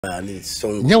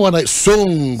Songo. Yeah, one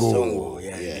Songo. Songo,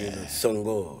 yeah.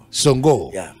 Songo.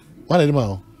 Songo. Yeah. What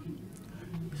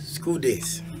is School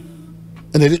days.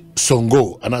 And then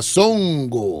Songo and a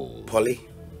Songo. Poly.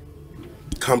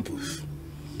 Campus.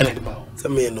 And then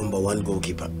some number one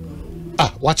goalkeeper.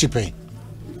 Ah, what you pay?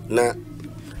 Na,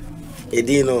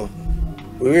 know,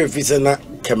 we were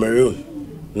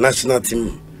Cameroon national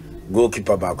team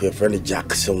goalkeeper back your friend Jack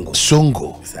Songo.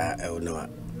 Songo. Sir, I don't know.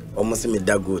 Almost me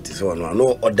dago to so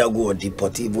no Odago or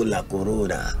Deportivo La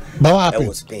Corona. But what happened? I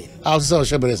was Spain. I was so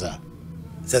sure.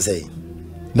 Say,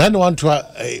 none want to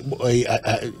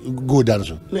go down.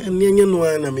 So,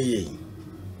 no, me.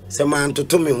 Some man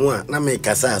to me who na make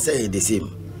us say the same.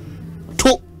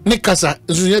 To Nikasa,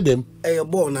 you them. A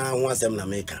born now once them na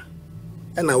maker.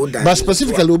 And I would but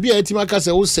specifically, be a Timaka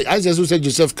say, I just said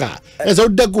Joseph Car. As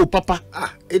Odago, Papa.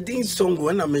 Ah, it didn't Songo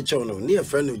when I met you near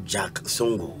friend of Jack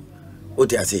Songo.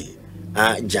 What I say?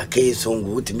 Jackie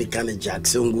Songo, what me can Jack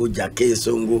Songo, Jackie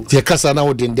Songo. Jacasa now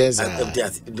in desert.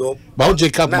 But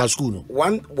Jacob my school.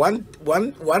 One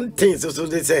thing, so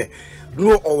they say,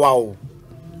 no, oh wow.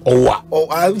 Oh wow. Oh,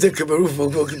 I'm the Cameroon for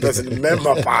goalkeepers,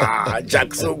 remember,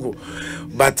 Jack Songo.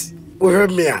 But we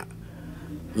heard me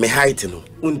height, no,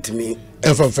 und me,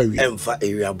 and from Ferry, and for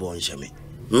area born,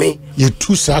 me, you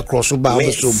two sack cross about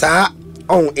so, sir,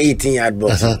 on 18-yard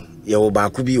box. Your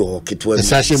bakubi or Kitwa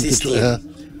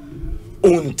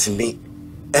und me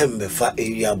embefa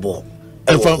area ball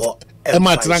e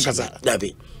matrankaza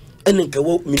dabi enen ka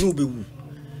wo minu be wu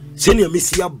senior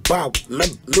mesia bab me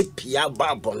pia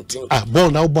bab bontin ball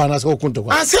now ball as okunto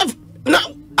wa asef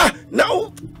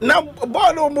now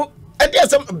ball no mo e dey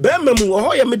some be memu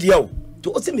ho ya me dia o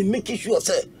to o se me make sure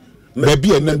say me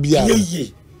bia na bia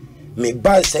ye me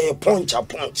buy say punch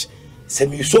say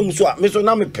me so a me so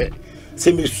na me pe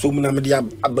say me so na me dia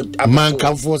man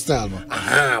can for style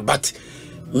but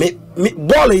me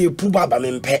ball you puba ba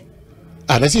me mpe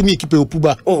na say me keep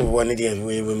puba one day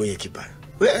we keeper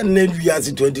we na we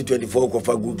as 2024 ko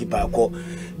fa goalkeeper ko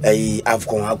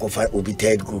Afcon akofa obi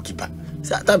third goalkeeper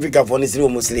South Africa for nisiri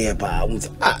almost here pa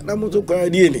na mo to kwa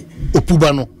die ni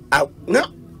puba no na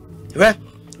we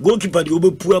goalkeeper the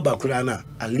obi puba ba kura na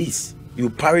at least you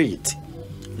parry it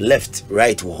left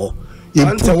right wo ho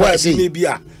say maybe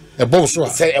a ball so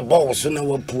say a ball so na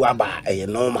wo puba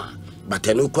normal but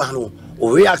no kwa no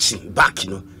or reaction back,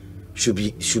 you know, should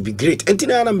be great. And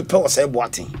then I'm a say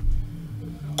boating.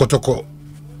 Kotoko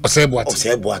or say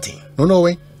boating. No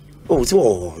way. Oh,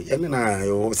 so I mean,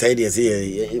 I say this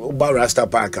here, Barasta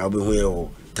Park, I'll be here,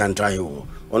 Tantrayo,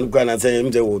 on Granada,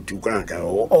 to Granca,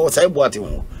 or say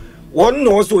boating. One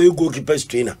also you goalkeeper's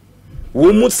trainer.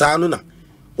 Woman Sanuna,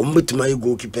 to my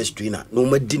goalkeeper's trainer, no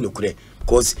more dinner cre,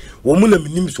 because woman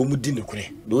and names woman dinner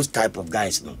cre, those type of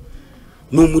guys, no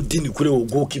more dinner cre or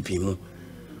goalkeeping.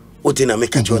 Otina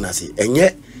make a join us, and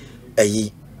yet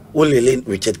only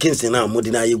Richard Kingston now more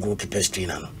than I goalkeeper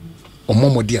trainer. Or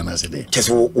Momo Diana said, just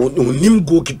nim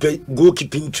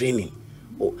goalkeeping training.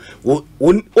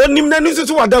 Only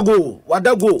Nanusu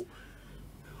Wadago.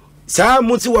 Sa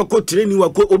Moti wako training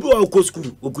wako obi wako school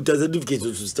okuta certificate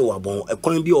to stay wabon a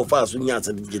coin be of us unya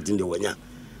certificate in the wanya.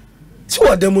 So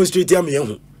what demonstrate am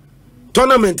yehu.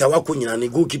 Tournament wako nyina ne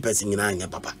goalkeepers nyina anya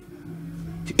papa.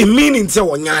 It meaning say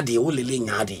wonya de wo lele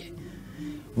nya de.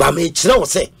 Ba me kire wo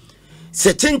say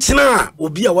se chenchina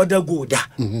obi a wada go da.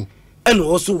 And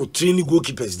also training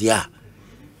goalkeepers there.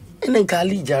 Enen ka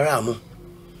ali jara mo.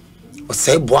 O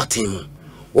say boating mo.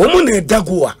 Wo mo na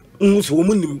dago a so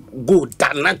woman go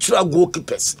that natural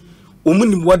goalkeepers.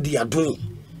 Woman what they are doing.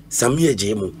 Samia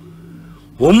Jemo.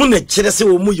 Woman a chere say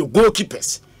woman your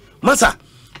goalkeepers. Masa,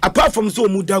 apart from so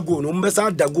mudago, no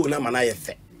mesa dago na manaye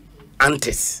fe.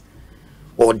 Antes.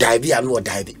 Or dive and or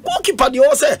dive. Goalkeeper the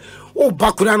say, oh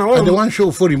Bakurana. Oh, the one show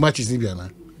 40 matches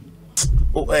Nibiana.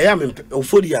 Oh, I am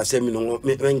 40 years seminar.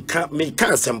 Me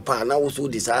can't sempa na also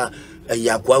this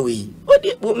yakwawi.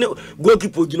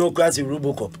 Goalkeeper you know class in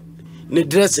Robocop. Ne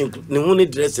dressing ne woni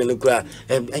dressing ne kura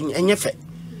enye fe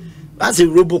as a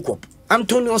Robocop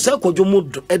Antonio Sako jomo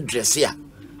address ya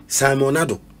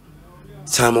Simonado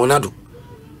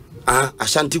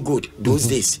Ashanti Gold those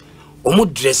days omo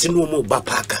dressing no mo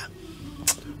bapaka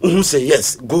who say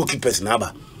yes goalkeepers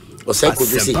naba o Sako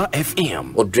do say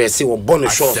FM o dressing o bonne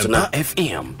shorts na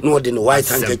FM no de no white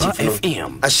handkerchief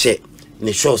no ahye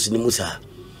ne shorts ni musa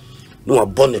no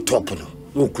bonne top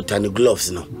no kuta ne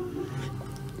gloves no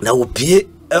na wo pie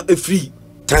free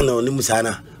tunnel ni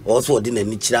musana also de na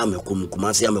ni kira amekum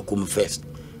kumase amekum first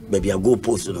baby I go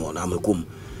post no na amekum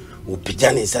wo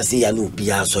pijane sase ya no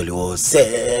bia sole o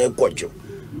se kwojo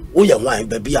wo ya wan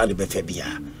baby ya de be fa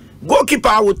bia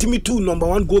goalkeeper wo timi 2 number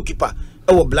 1 goalkeeper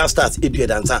e wo Blasters Edu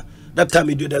Dancer that time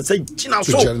he did say China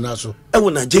so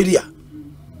Nigeria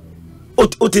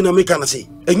otina make na say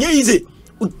enye easy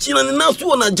China na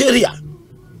so Nigeria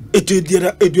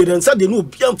edweden say de no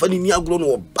bia mfa ni agro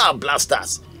no ba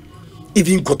blasters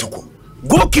even Kotoko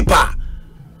goalkeeper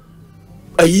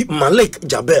ayi Malik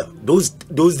Jabel those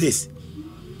days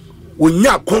when you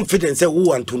have confidence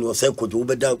who Antonio say could you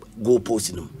better goal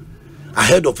post him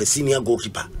ahead of a senior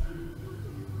goalkeeper.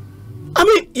 I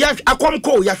mean, I come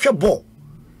call ya share ball.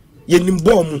 Ye nim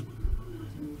ball mu.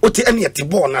 Oti any at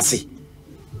ball na say.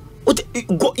 Oti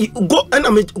go and I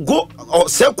mean go or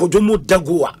say could you mo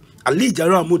dagoa. Ali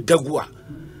Jara mo dagoa.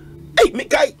 Hey, me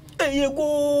guy, hey you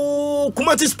go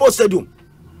Kumasi Sports Stadium.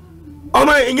 Oh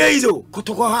my Nyezo,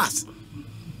 Kotoko has.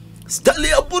 Stanley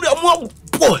Abuja mo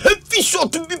heavy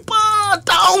shot to be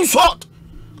down shot.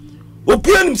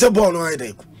 Opian himself ball no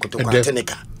idea. Kotoko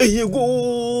Tenica. Hey you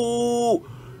go.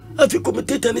 I feel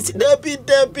commentator and it's Debbie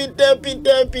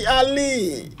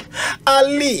Ali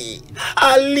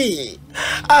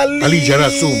Jara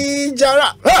so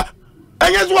Jara.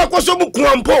 And yes, what was so much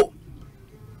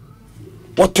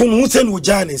what to Musen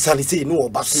Ujani Salisi no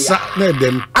Basia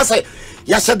them. I say,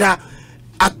 Yasada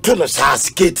at Tunis has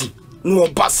skating no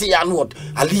Basia not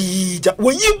Ali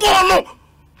when you born.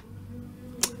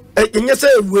 And you say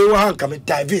we were coming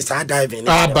diving, I dive in.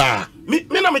 Abba, me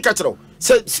na me catch it.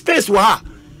 Say space wa.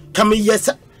 Come yes.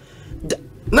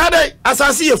 Now as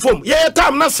I see a foam, yeah,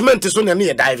 time not cement is on a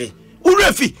near diving.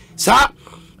 Urefi, sir,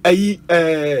 a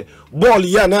ball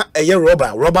yana a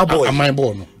rubber boy. A mine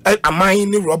ball. A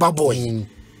mine rubber boy.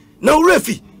 Now,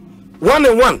 Refi,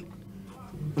 1-1.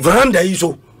 Veranda is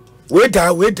so. Wait there.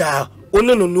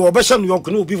 Only no Obesan York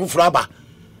no people fraba.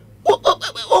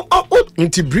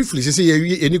 Until briefly,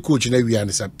 say any coach in every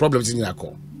answer. Problems in your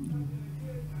call.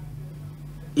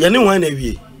 You know one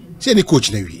every. Say any coach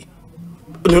in every.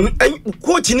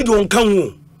 Coach in it won't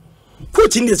come.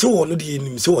 Coach in the so no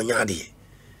the so yadi.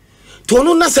 To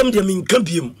no na some them in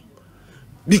campium.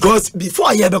 Because before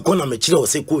I ever call a child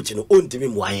say coach no own to me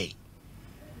why.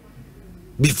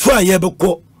 Before I ever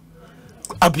call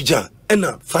Abidjan and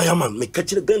a fireman me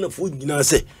catch the gun of food you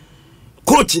say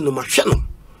coach in the machine.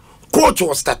 Coach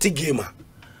was starting gamer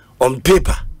on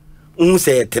paper.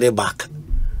 Say 3 back.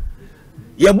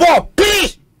 Your ball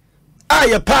P.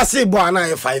 I pass it boy and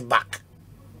I 5 back.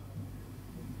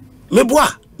 Me boy,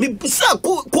 me bisa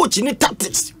coach in the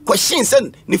tactics, questions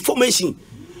and information.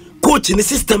 Coach in the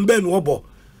system ben wobo.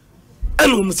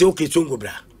 And we say okay Songo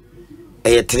bra.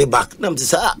 3 back. Nam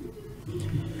say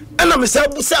and I'm say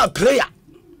busa player.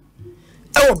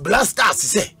 Our blasters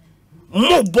say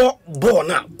more ball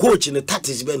now. Coach in the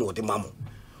tactics ben what the mamo.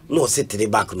 No say 3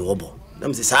 back no wobo.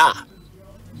 Nam say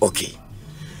okay.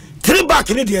 3 back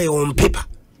in the on paper.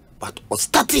 But o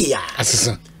start here.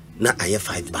 Na I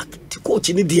 5 back. The coach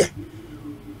in the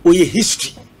oye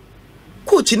history.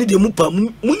 Coach in the mupa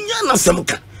munya na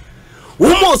semka.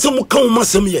 Womo so muka wo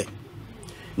masem ye.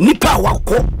 Nipa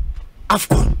wako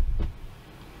Afcon.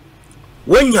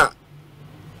 When ya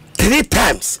 3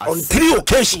 times on 3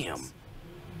 occasions.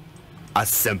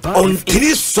 On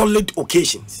 3 solid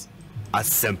occasions.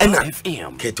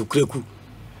 FM. Ketu kreku.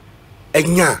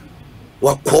 Enya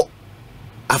wako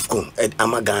Afcon at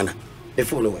Amagana. They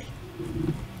fall away.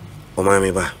 Oh,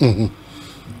 my ba.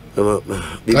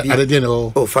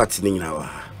 Oh, fat thing now.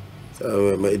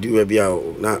 Do be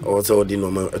out now. Also, the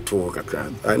normal at work.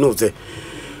 I know say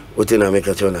what in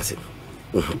America.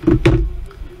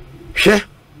 Share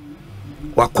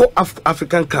Wako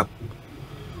African Cup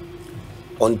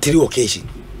on 3 occasions.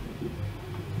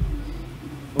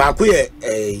 Back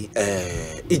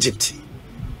Egypt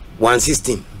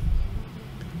 116.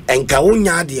 And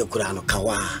Kaunya de Kurano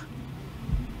Kawa.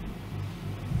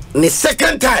 The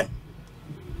second time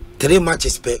 3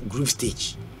 matches per group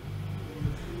stage.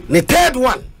 The third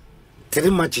one 3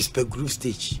 matches per group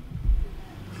stage.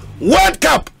 World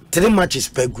Cup 3 matches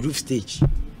per group stage.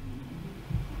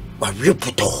 But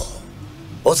Reputo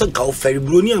also called Ferry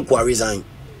Bruni and Kwa resign.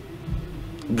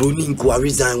 Bruni and Kwa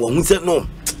resign. One said no.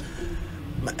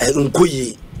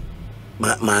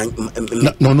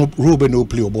 No, Ruben no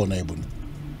play or born able.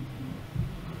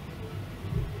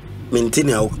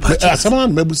 Maintain our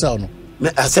Asaman Mebusa no.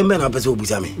 Asaman Abaso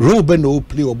Busami. Ruben no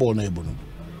play or born able.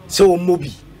 So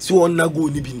Mobi, so on Nago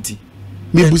Nibinti.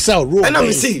 Mebusa Ruben. And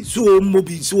I say, so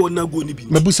Mobi, so on Nago Nibinti.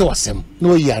 Mebusa was him.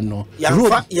 No, no.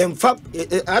 Yam fact,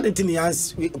 Aditini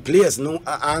has players no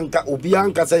Anka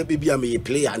Obianka say baby I may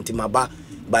play anti-maba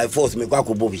by force me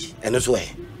Kwako Bobby and that's why.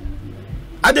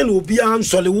 I don't know Obian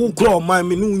Solly who claw my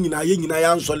menu in a yin I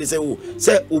am solly say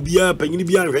Obia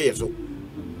Peninibian Rezo.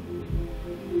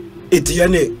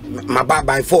 Etienne Maba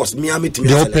by force, me am it.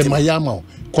 Open my yamo.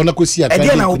 Konakusi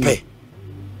again. I pay.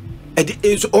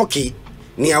 It's okay.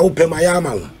 Ni open my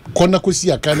arm. Kona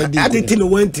kusi akana di. I didn't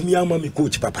want me ama me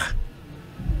coach papa.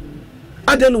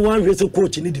 I don't want to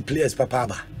coach need the players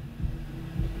papa.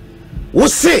 Wo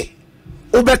say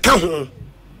obeka ho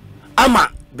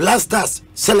ama Blasters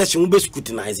selection be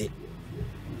scrutinize.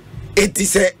 It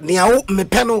is a niao me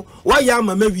peno why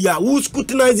ama me wi a who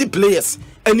scrutinize players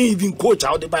and even coach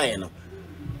out the buy no.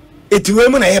 It we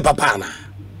mo na e papa na.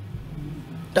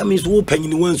 That means wo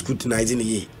panyin one scrutinizing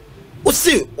ye. Wo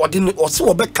say o say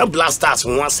obeka Blasters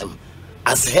ho asem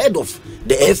as head of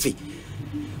the FA.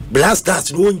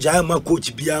 Blasters no nja ma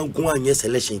coach bia nko anye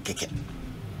selection keke.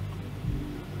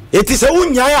 It is a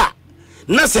unyaya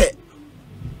na say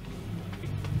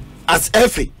as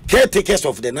FA caretakers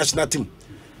of the national team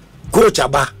coach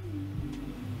aba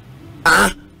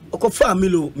okofa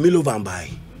Milo Van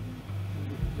Bay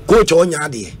coach onya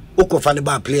ade okofa ne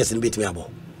ba players in betimi abo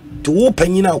to wo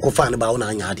panyina okofa ne ba wona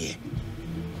anya ade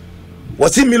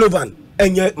wasi Milo Van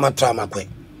enye matra makwe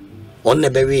onne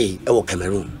bewe e wo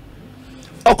Cameroon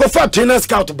okofa trainer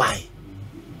scout by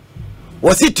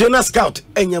wasi trainer scout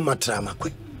enye matra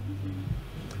makwe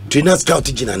trainer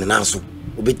scout jina ne nanso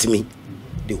obetimi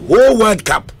the whole World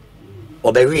Cup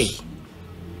obere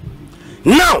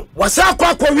now wasa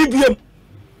kwa wibiem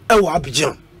ewo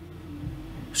Abidjan.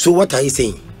 So what are you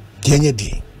saying? Kenye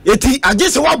di eti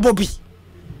agese wa Bobby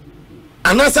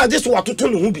anasa agese wa toto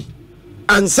no hu bi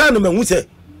ansa na mahu se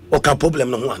o ka problem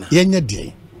no ho ana yenye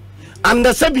di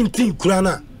under 17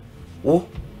 kurana wo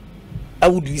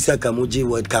awudu Isaka moje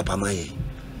World Cup amaye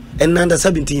and under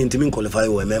 17 intimi qualify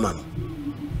o emema no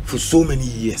for so many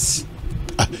years.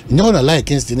 No na like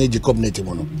against the Jacob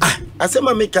Netimono.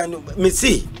 Asema me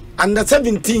see under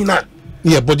 17 na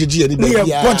yeah bodiji ani baby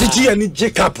yeah bodiji ani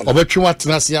Jacob obetwe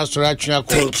watnase asoro atwe akọ.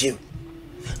 Thank you.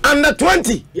 Under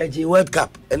 20 ya J World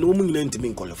Cup and wo munyi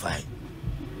ntimi qualify.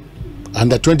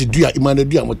 Under 20 do ya imane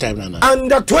do am time na.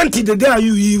 Under 20 the day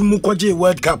you mu koje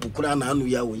World Cup kura na anu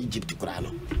ya wo Egypt kura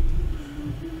no.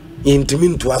 Intimi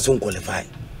nto aso qualify.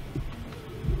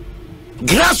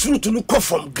 Grassroots no come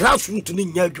from grassroots no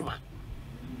nya adwuma.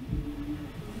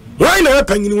 Why na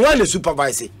happening why the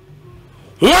supervisor?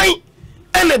 Why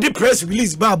and the press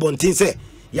release ba bontin say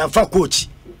yamfa coach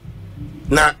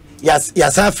na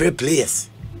yasa free players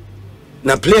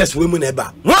na players we mu na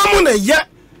ba one mu na ya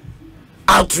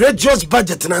outrageous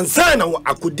budget na nsa na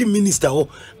akodi minister ho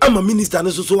ama minister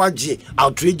no so waje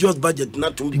outrageous budget na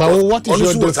to. But what is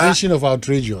your definition of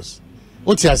outrageous?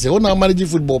 What you say when I manage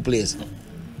football players?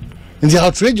 And the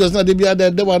outrageous now they be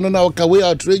there one now way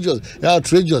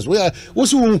outrageous where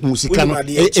also sikano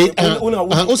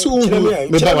also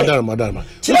madama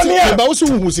but also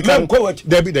sikano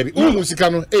Debbie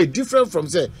sikano different from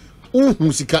say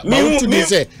sika me to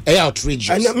say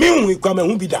outrageous and me we come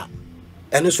who be that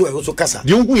and so also kasa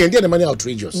the who and the money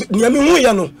outrageous me who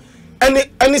ya no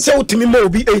and say utimi mo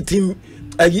be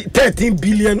 13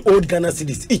 billion old Ghana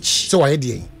cedis each. So I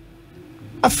dey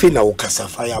afina ukasa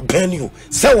fire burn you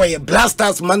say we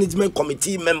Blasters management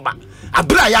committee member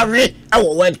abra ya re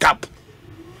our World Cup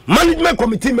management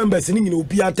committee members ni nyina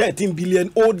obi 13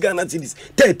 billion old Ghana cedis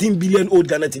 13 billion old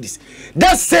Ghana cedis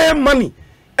that same money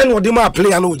and what ma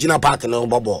player no gina park na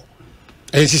bobo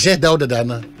and she said that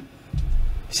dana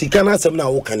she can some na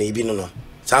wo kan e bi no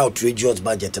sa outrageous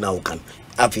budget na wo kan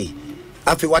afi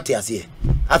what you say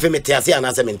afi metiase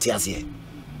ana se metiase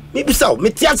me bi sa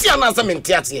metiase ana se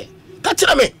metiase catch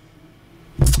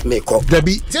me ko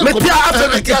Debbie me pia after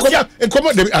me come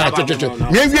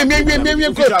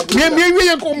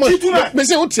me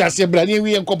say what you say bra me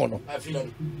wi enkomo no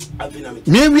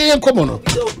me wi enkomo no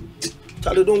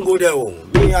Charlie, don't go there.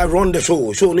 Me, I run the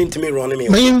show. Show need to me run me.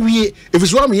 If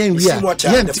it's one me,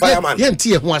 the fireman.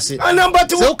 And number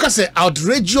two, so say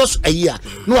outrageous a year.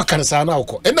 No, I can say now.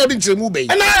 And now didn't move.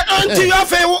 And until you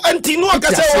have until no, I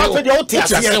can say what the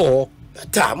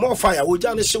hotel. More fire. We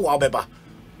just show our baby.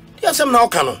 Yes, I'm now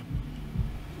canon.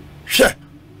 Sure,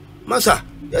 Massa.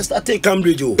 Yes, I take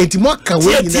Cambridge. It's more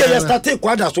yes, I take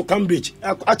Quadras to Cambridge.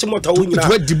 Achimota win.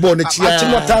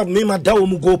 Achimota me my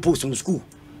down go post from school.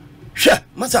 Sure,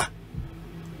 Massa.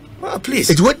 Please.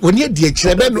 It's what when you did,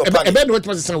 I what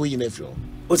was the way in April.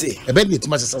 What's it? I bet it's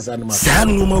Massa Sanma.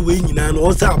 Sanuma winning and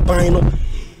also buying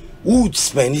wood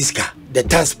Spaniska, the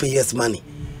taxpayers' money.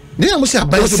 Then I must have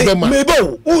buy to Bema. Maybe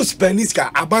who Spaniska,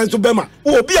 a buy to Bema,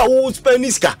 who be a wood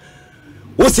Spaniska.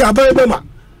 What's your buy Bema?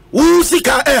 Who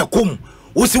sika air cum,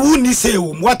 who's who say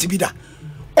what be that?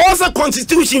 Also,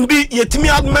 constitution be yet me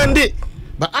ad mandate.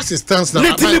 But as it stands now,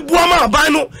 let me buama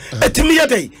bano etimi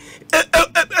day.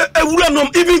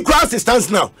 Even class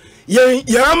stands now.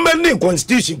 Ye amending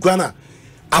constitution grana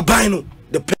abino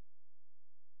the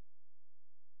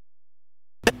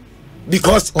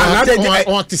because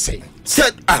another what to say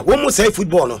said one more say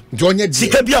football no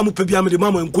sika bia mo pebia me de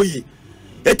mama nkoyi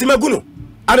etimagu no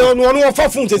are ono fa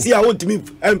fun se a won timi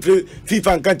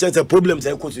FIFA and can't say problems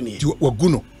e koso ni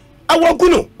waguno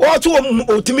awaguno o to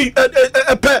otimi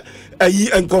epe ayi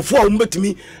enkofo a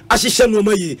mbetimi ahyehye no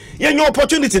ma yi yenye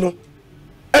opportunity no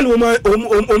and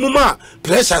omuma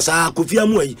pressure sa kofia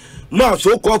mu ayi ma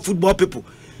so called football people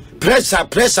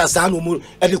pressure sa no mu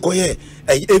e de koye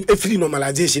free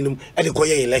normalization e de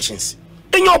koye elections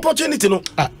any opportunity no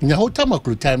nya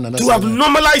hotamaklu time na to have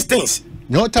normalized things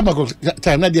no tamaklu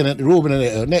time na dey robe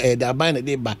na da ban na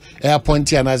dey ba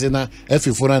appoint ya na ze na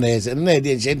afifo na na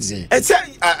dey nche e say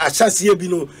asase bi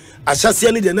no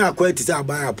asase ni dey na akwati say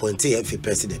aban appoint FA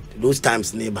president those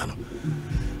times neighbor no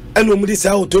eno mu dey say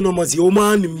autonomous o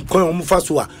man nim kon o mu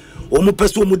faso a o mu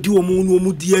peso o mu di o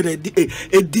mu di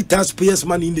e taxpayers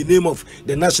money in the name of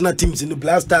the national teams in the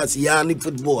Black Stars ya ni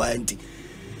football anti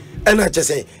and I just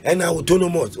say and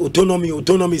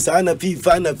autonomy sana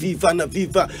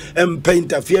FIFA pay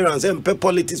interference pay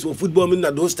politics for football mean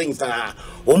that those things are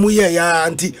ya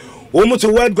anti almost a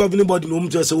world governing body no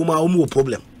just say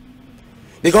problem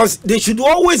because they should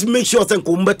always make sure that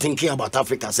come thinking about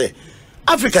Africa say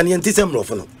African anti-sem no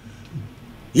for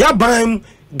ya ban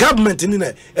government in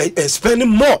spending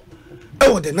more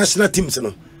over the national teams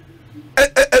no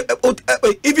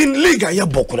even Liga ya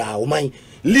bokura o man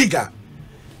Liga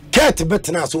Kurt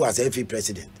Bettena so as FA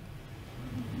president.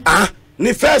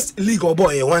 The first league of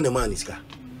boy one man is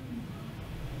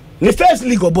the first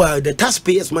league of boy the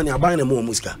taxpayers money are buying a more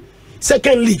muska.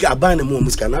 Second league are buying a more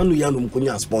muska. Now you know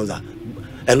Mukunya sponsor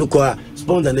and look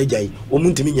sponsor Nejai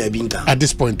Omuntimia Binka. At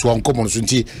this point, to uncommon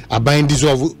sunti are buying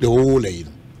dissolve the whole lane.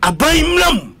 A buying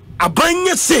lam, a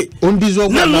buying say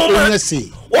undissolve no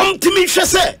say. One Timmy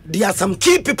say there are some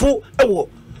key people.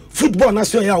 Football na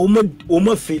so ya o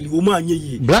fail o ma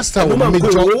anyi blaster o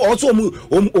major also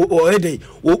o ede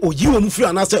o yi o mu free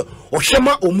na say o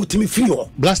hwema o mutimi free o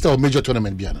blaster o major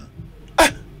tournament biana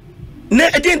na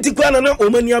identity kwa na o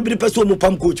mani abiri person o mu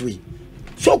pam coach we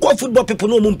so called football people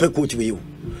no mu pay coach we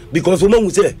because o ma hu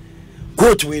say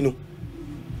coach we no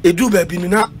edu ba bi ni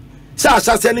na sa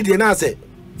asase ne de na say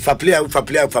fa player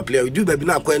edu ba bi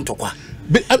na akwa ntokwa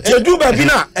edu ba bi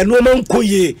na eno ma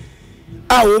nkoye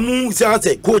omu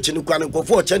say coach no kwan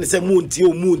nkofo che ne say muntie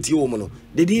o no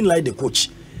they didn't like the coach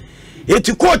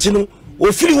eti coach no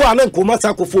o firi ho ana nkoma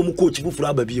sa kofo mu coach bu furu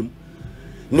ababiem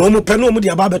no mu pe no mu de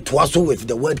aba to aso with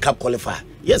the World Cup qualifier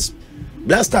yes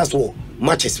Blasters wo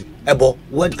matches ebo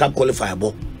World Cup qualifier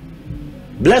ebo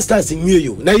Blasters in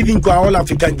you na even ko all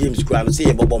African games kura no say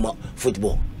ebo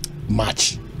football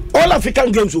match all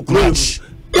African games will match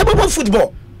ebo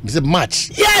football it's a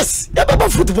match yes ebo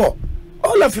football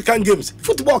all African games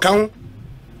football can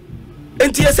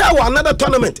and yes another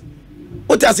tournament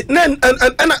what has it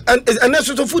and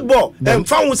so football and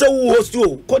found say who host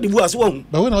you Cote d'Ivoire as well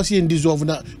but when I see in this of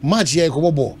na match here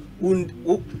ko ball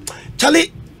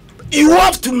Charlie you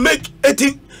have to make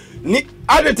it ni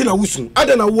adetin na wusun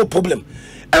adena wo problem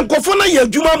and kofo na ye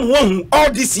adwuma mo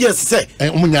all this years say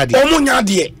omunya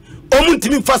de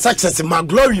omuntimi fa success ma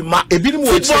glory ma ebinim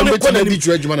wo ti betime bi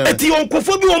twa adwuma na eti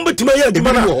onkofo bi won betime ye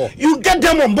adwuma na you get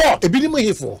them on board ebinim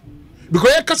here for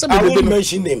because you can't I won't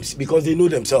mention names because they know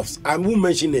themselves. I won't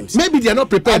mention names. Maybe they are not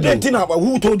prepared. I don't think about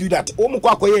who told you that.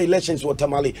 Omukwa koye elections or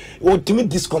tamale or to me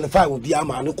disqualify will be a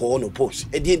man who call no post.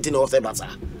 I didn't know say basa.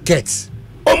 Gets.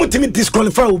 Omutimi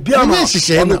disqualify will be a man. And I'm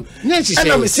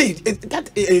saying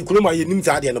that Kuruma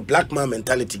Yenimza and a black man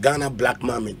mentality, Ghana black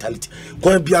man mentality.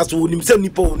 Kwan biaso nimse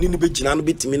nipo ni be jina no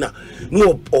betimina.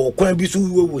 No or kwan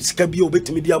bisu wo sikabi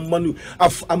obetimi dia manu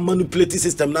a manipulative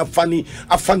system na funny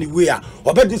way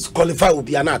or be disqualify will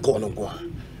be an akọ no kwa.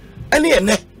 Any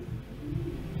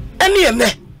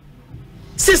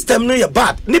system no you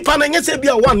bad nipa na nyese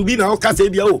bia one bi na o ka say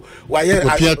bia o waye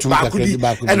baku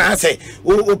and I say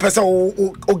o person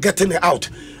o getting it out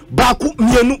baku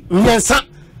mienu nyensa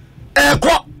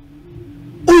ekọ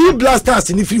uyi Blasters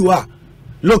ni free wa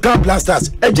local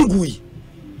Blasters ejigui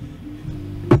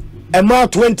ema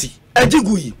 20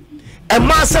 ejigui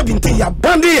ema 17 ya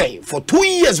bandi for 2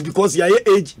 years because ya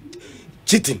age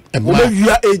cheating you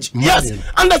are age yes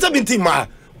under 17 ma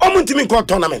omuntimi ko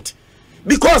tournament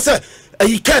because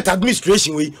you can't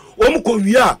administration we omko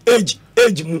wia age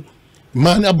mu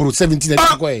man abro 17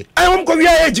 na ko e omko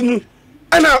wia age mu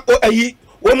ana ayi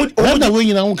na we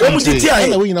nyina won kan kire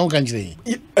na we nyina won kan kire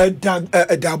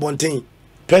da bonten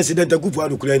president Akufo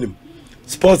Addo kura nim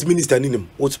sports minister nim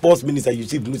o sports minister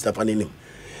Yusuf Mustafa nim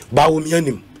ba wo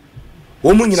mianim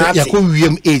wo mu nyina ya ko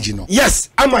wiem age no yes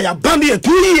ama ya band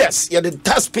 2 years ya the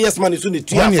taxpayers money so the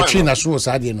 2 years na so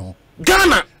sa de no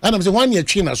Ghana. And I'm saying 1 year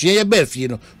China, so yeah, beef, you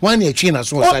know, 1 year China,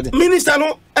 so minister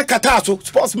no, a Kataso,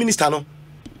 sports minister no.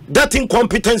 That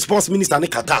incompetent sports minister ne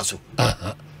Kataso.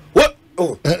 What?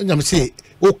 Oh, I'm saying,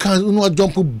 oh, can't no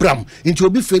jump bram into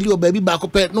a failure, baby back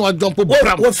up, no jump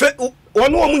bram.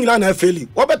 One woman in failure.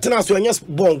 What better now? So, yes,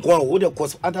 born, what of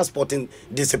course, other sporting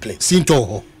disciplines.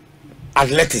 Sinto,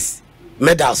 athletics,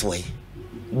 medals way,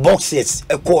 boxes,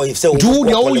 a core, if so, do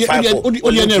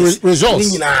the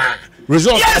results.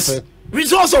 Results. Yes,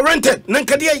 results oriented.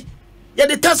 Nankadia, yeah,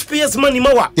 the taxpayers' money,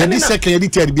 Mawa. Yeah, this second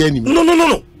edited be enemy.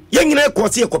 No. Young in a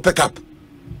course here, pick up.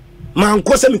 Man,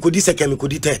 course, me could second, me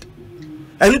could third.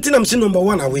 Anything I'm seeing number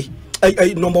 1 away.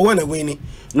 Number 1 away,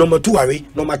 number 2 away,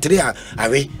 number 3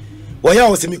 away. Why I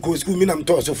was in me school, me, I'm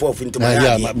told so forth into my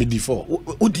yeah, me before.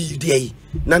 Udi day,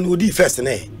 none would be first and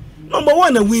a. Number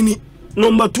 1 a winning,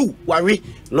 number 2 worry,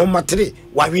 number 3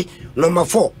 worry, number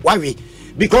 4 worry.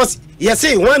 Because you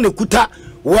say one kuta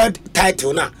word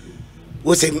title na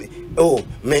we say oh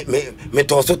me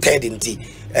to also third in tea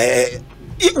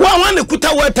one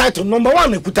kuta word title number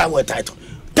 1 kuta word title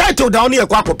down here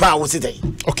kwa papa we say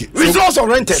okay results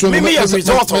oriented so me as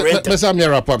results oriented let's am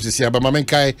wrap up this year but my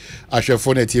kai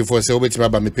ahwefo na tie for say obetima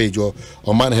ba me page or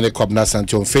man hele cobna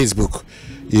santi on Facebook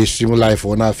you stream live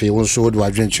on afi won show do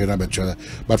adventure na betra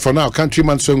but for now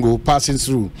Countryman Songo passing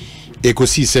through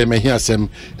ekosi se me hia sem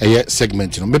eye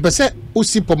segment no me pese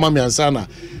osi poma me ansana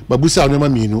babusa onema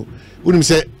minu unim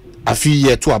se afi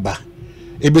ye to aba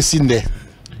ebesi nde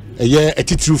eye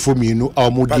etitru fo minu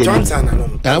awmodi enu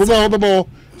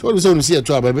so we say unim se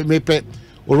to aba me pe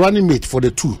running mate for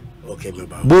the two. Okay,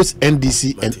 both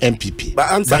NDC and MPP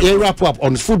but you wrap up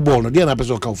on football no dey na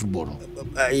person count football no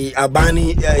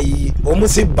abani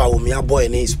almost say Baumia boy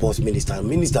any sports minister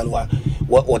wa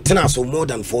tena so more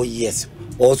than 4 years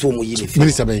also mo yile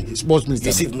minister by sports minister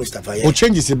Yusuf Mustafa o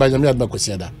changes se Benjamin Adma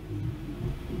Kwesiada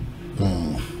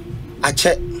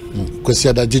ache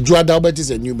Kwesiada Jejuada obeti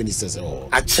is a new minister say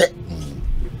ache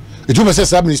it will say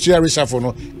sub ministerial reshuffle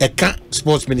no e ka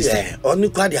sports minister yeah oni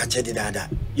kwa de ache de dada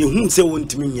you hu say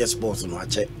wontimi nye sports no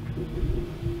ache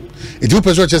it will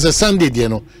person say Sunday there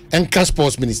no enka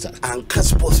sports minister anka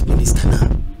sports minister na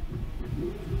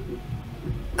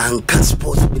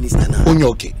onye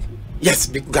okay. Yes,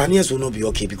 Ghanaians will not be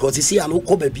okay because you see, I know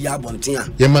Kobe be abontia.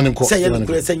 Your man say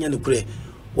you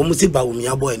almost about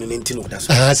Baumia boy and Nintino. That's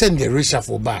I send the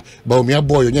reshuffle back. Baumia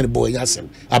boy, you're the boy, yasem.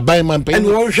 I buy man pay. And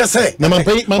what you say? Man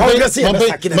pay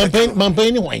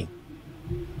anyway.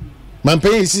 Man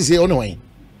pay is on way.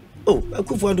 Oh, I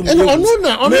could for the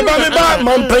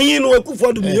man paying or could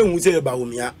for the young who say about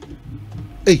Baumia.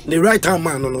 The right hand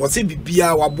man on what's it be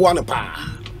our buona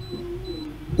pa.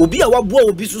 Obi a wabo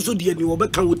obi susu de ni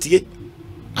obeka wotie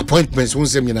appointments won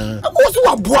sem nyina also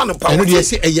wabo na pa eno de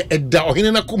say eda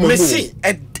ohene na kuma me see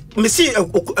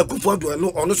akufo do no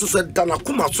ono susu da na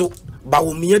kuma so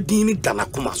Baumia din ni da na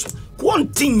kuma so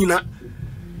kwonti nyina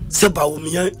se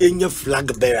Baumia enye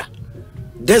flag bearer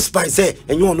despite say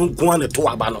enye ono nko an to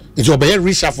aba no it obey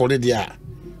reshuffle de dia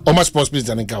almost sports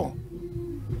minister nka ho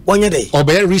onye dey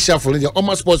obey reshuffle de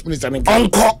almost sports minister nka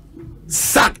onko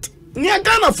sacked near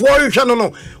Ghana for you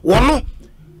no one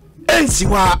NC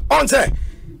on say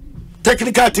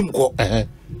technical team ko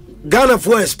Ghana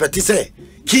for expect say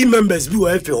key members be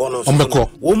were fi hono so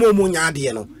wo nya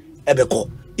de no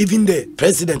ebeko even the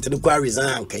president the kwa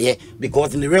resign keye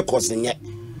because in the records nye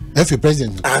every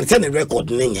president and send the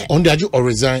record nye on the or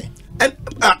resign and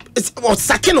it's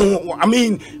sacking I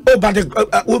mean but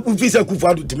the visa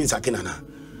Kufuor to me sacking na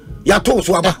ya to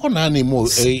so aba na na mo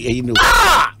you know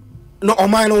no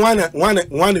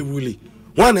one really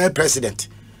one president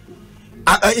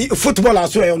football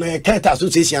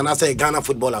association I say Ghana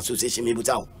Football Association me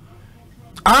butao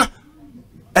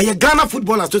Ghana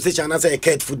Football Association I say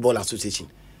Cat Football Association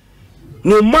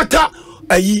no matter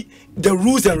the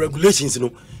rules and regulations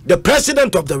the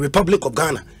president of the Republic of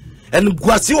Ghana and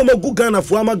gwasi o magu Ghana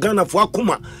for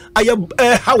akuma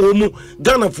ha wo mu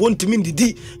Ghana for ntimi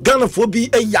ndidi Ghana for bi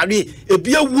yare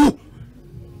ebi awu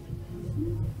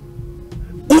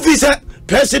Uvisa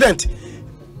president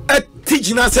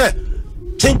tijina se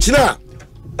chinchina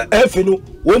efenu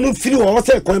wo mu firi wo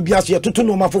se kwan bia so yetoto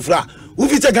no mafofra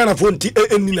uvisa Ghana for nti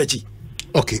eni lachi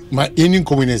okay my any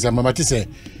communism mama ti say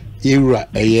era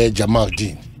Jamal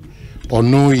Dean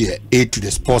ono ye aid to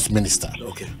the sports minister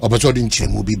okay obacho di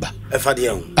nchiremu biba efade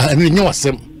hu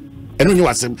enu nye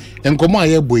wasem enkomo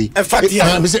aye boy efade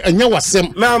me say enye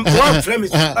wasem man one frame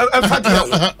is efade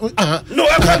no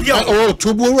efade oh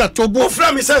tobo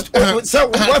frame is say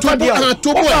efade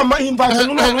tobo ma invite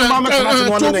no ma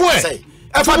say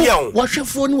efade hu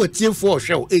wahwefo ni watiefo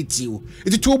ohwe eti o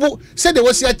iti tobo say de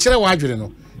wasi a kire wa adwene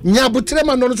no Nyabutre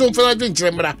man no so mfa adwen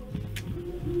kyeremra.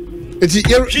 Eti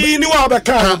ki ni wa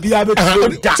beka bia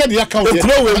betu da. Said the account.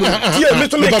 Ekuro we mu. Tie me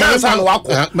to me cancer no wako.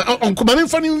 Onko ma me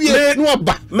mfa ni wie no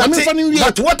aba. Ma me mfa ni wie.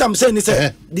 But what I'm saying is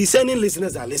the sending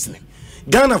listeners are listening.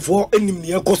 Ghana for enim ne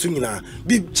ekoso nyina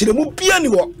bi chiremu bia ni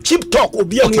wo cheap talk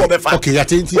obia ni wo befa. Okay, ya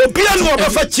tenti. Obia ni wo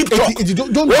befa cheap talk.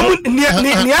 Don't ni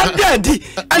adadi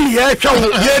ani ya twa wo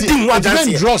ye di ho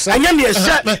adanse. Anya ne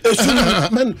ehya esu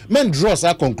men draws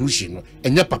a conclusion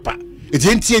enye papa.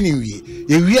 Enti eni wie.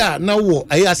 Ye wie a na wo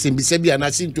ayi asembisa bia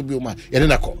na sinto bi o ma ye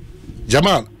na ko.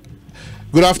 Jamal,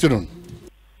 good afternoon.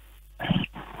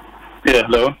 Yeah,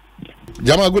 hello.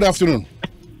 Jamal, good afternoon.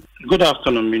 Good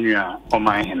afternoon, Minya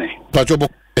Omaihene. Pachobo.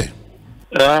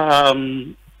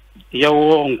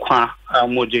 Yawo nkwa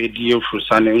moje die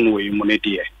frusane nwe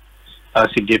munedie.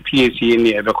 As the PAC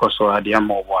ni ebekoso ade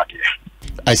amawo ade.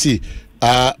 I see.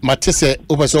 Matese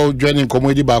opeso joining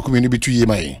comedy ba ko mi bi tuye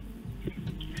mai.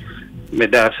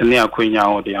 Meda se ne akonya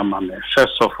ode amame.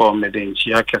 First of all,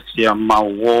 medenchi akese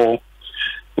amawo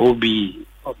obi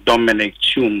Dominic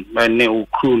Chum ne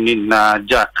ukru ni na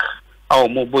Jack. Our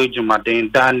mobile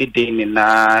jumaden dani deni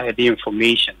na the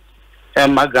information.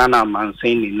 Magana man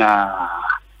saying na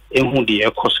ehu di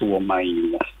ekoso wo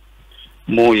man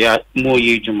mo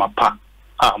ye jumapa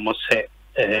mo se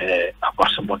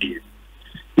abasabodi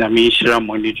na mi shira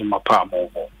mo ni jumapa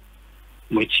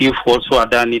mo chief also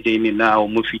adani deni na o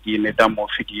mo fidi ne da mo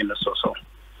fidi ne so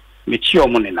mi chi o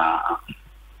mo ni na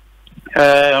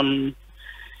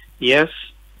yes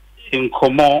in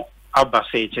komo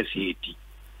abase HCD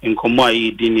in komo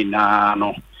ayi dini na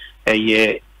no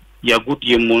eye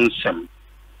yagudie munsem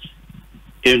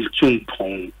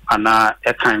eltumpon ana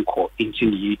ekanko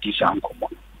intini yidi sankomo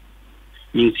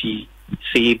inti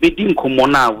say bedin komo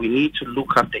na we need to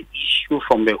look at the issue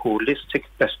from a holistic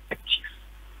perspective.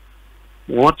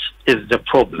 What is the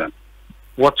problem?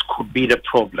 What could be the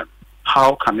problem?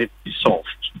 How can it be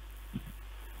solved?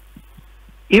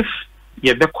 If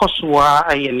yebekoswa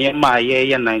ayenema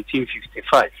aye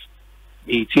 1955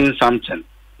 18 something,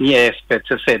 yeah, expect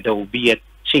to say there will be a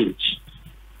change.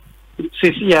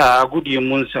 Sisia agudi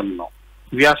munsem no.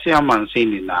 We are saying man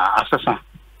saying na asasa.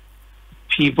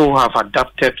 People have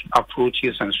adapted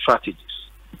approaches and strategies.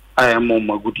 I am more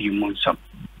magudi munsem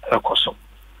ekoso.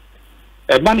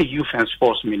 Ebani Youth and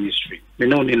Sports Ministry. We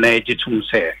know the Nigeria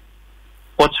say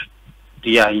what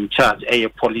they are in charge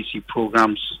of policy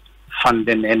programs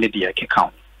funding any the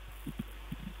account.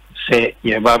 Say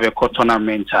yebabe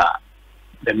tournament.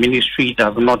 The ministry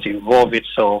does not involve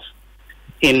itself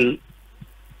in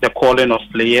the calling of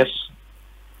players,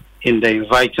 in the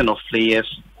inviting of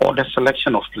players, or the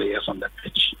selection of players on the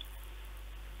pitch.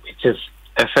 It is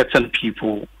a certain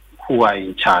people who are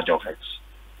in charge of it.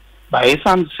 But as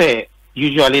I say,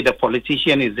 usually the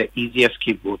politician is the easiest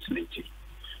scapegoat.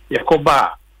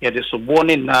 Yakoba, you're the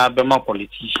subordinate na bema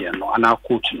politician no, and our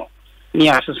coach no. Ni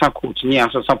assistant coach, ni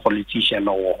assistant politician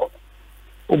no.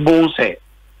 Ubon say,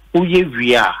 uye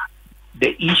via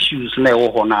the issues na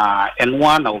na and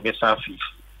one of the surface.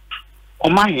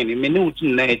 Omaheni menu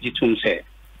na ejitum say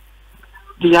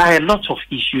there are a lot of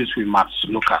issues we must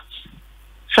look at.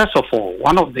 First of all,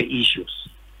 one of the issues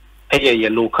is a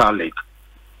local league.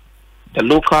 The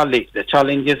local league, the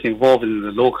challenges involved in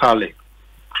the local league,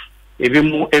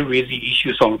 even more raising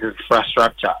issues on the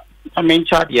infrastructure. I mean,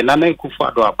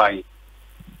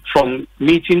 from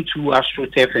meeting 2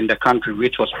 AstroTurf in the country,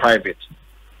 which was private,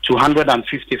 to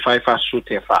 155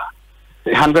 AstroTurf,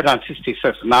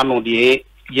 166 now the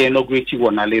inaugurated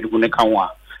one,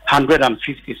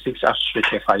 156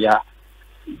 AstroTurf,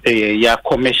 ya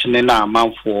commissioning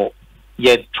amount for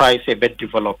tries a bit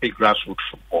developing grassroots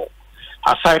football.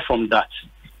 Aside from that,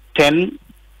 10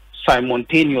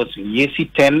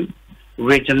 simultaneously, 10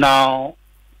 regional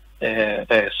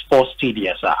sports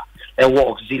stadiums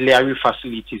auxiliary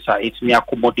facilities it's me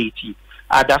accommodating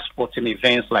other sporting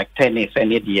events like tennis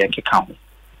and the account.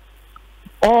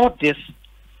 All this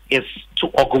is to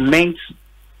augment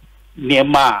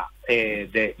Nema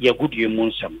the Yagudi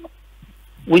Munsam.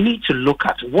 We need to look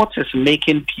at what is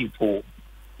making people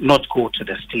not go to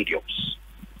the stadiums.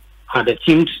 Are the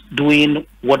teams doing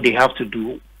what they have to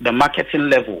do? The marketing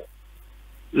level.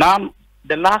 Now,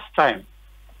 the last time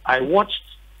I watched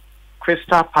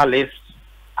Crystal Palace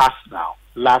Arsenal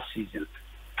last season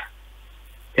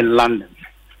in London,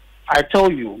 I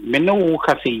tell you,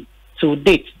 Menowukasi to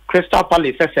date, Crystal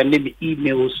Palace has sent me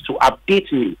emails to update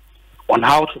me on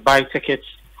how to buy tickets,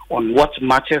 on what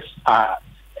matches are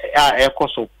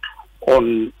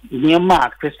on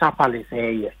Myanmar Crystal Palace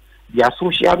area. Their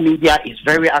social media is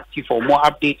very active for more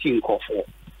updating.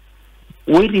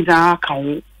 We need now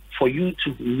for you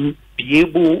to be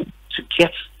able to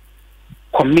get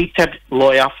committed,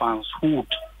 loyal fans who would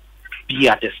be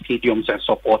at the stadiums and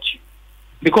support you.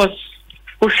 Because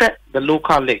push the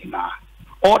local league now,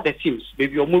 all the teams,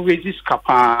 maybe you move this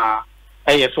capa,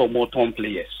 ASO more ton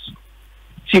players.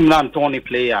 Team land Tony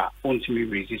player won't me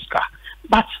resist.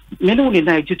 But many in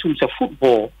Nigeria,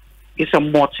 football is a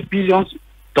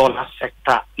multi-billion-dollar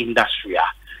sector industry.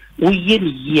 We in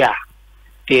here,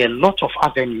 there are a lot of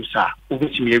avenues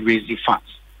which may raise the funds,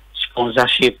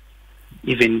 sponsorship,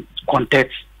 even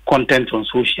content on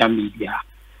social media,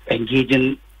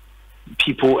 engaging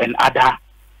people and other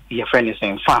your friends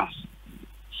and fans,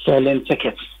 selling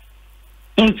tickets.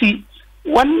 And see,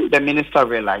 when the minister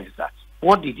realized that,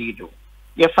 what did he do?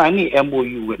 He signed an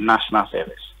MOU with National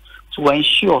Service to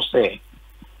ensure, say,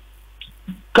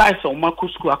 guys on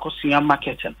Makusku Akosiya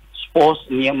marketing, sports,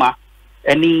 Niema,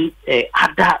 any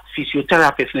other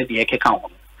physiotherapists in the account.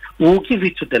 We'll give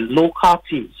it to the local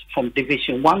teams from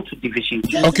Division 1 to Division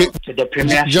 2 to the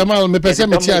Premier. Jamal,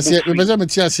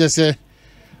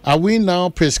 are we now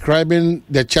prescribing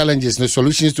the challenges, the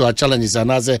solutions to our challenges,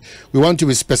 and as we want to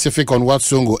be specific on what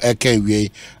Songo can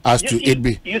as to it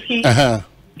be? You see,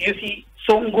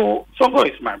 Songo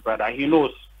is my brother. He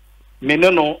knows.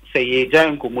 Menono say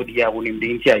Yeja Nkomodia wunim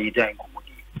the Intia Yeja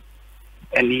Nkomodi,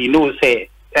 and he knows say,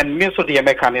 and me so the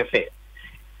American say,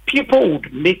 people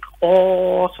would make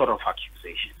all sort of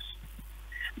accusations,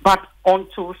 but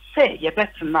until say you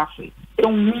better nothing,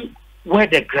 only where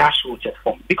the grassroots is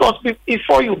formed. Because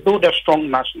before you build a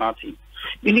strong national team,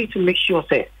 you need to make sure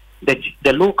say that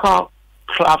the local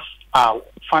clubs are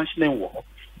functioning well,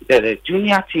 the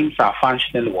junior teams are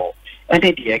functioning well, and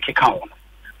then the account.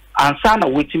 And sana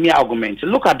with me argument.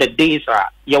 Look at the days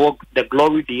the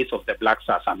glory days of the Black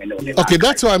Stars. Okay,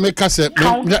 that's why I make us say.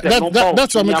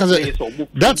 That's why I make us say.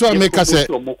 That's why I make us say.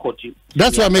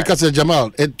 That's why I make us say,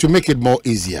 Jamal, to make it more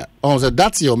easier.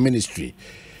 That's your ministry,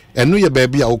 and know your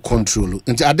baby will control.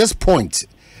 And at this point,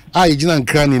 now you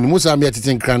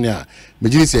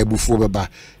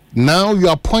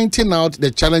are pointing out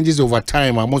the challenges over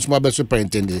time. Most my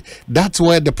superintendent. That's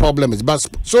where the problem is. But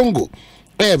Songo,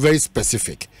 they are very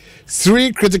specific.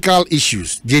 3 critical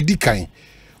issues. JD Kain.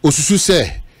 Osusu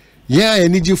say, yeah, I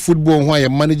need football while you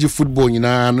manage football,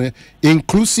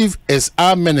 inclusive as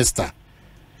our minister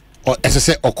or as I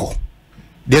say Oko.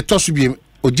 They toss to be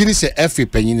Ojini say FA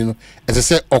penny, as I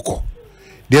say Oko.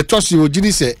 They toss to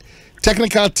Ojini say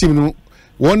technical team,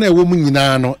 one a woman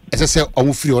as I say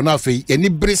Omufri or Nafe, any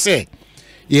brisse,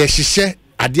 yes, she share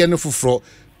at the end of fro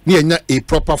near a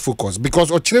proper focus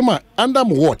because Ochirema under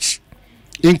watch.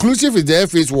 Inclusive is the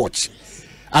FA's watch.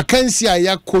 I can see a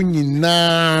yakoni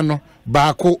nano,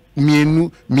 Bako,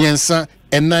 Mienu, Miensa,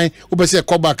 and 9, Ubase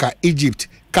Kobaka, Egypt,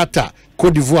 Qatar,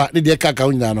 Cote d'Ivoire, the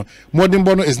Kakaunano. Modern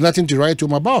Bono is nothing to write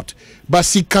home about. But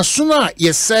si Kasuna,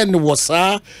 yes, send was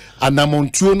and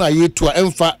Namontuna ye to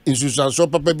Enfa in Susan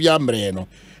Sopa Biamreno.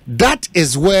 That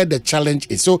is where the challenge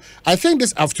is. So I think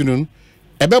this afternoon,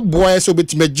 about boys so bit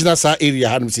Medjinasa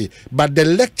area, but the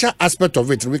lecture aspect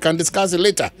of it, we can discuss it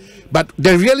later. But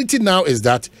the reality now is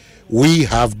that we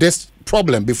have this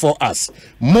problem before us.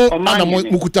 More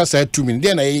Mukuta said to me,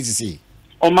 then I see.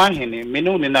 Omahene,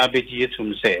 Menoni Nabeji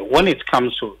say, when it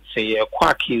comes to say a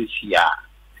quacking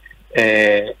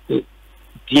the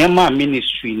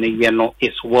ministry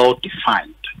is well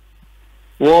defined.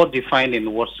 Well defined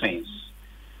in what sense?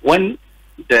 When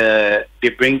they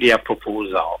bring their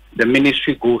proposal, the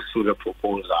ministry goes through the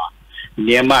proposal.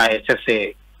 Niema just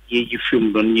say ye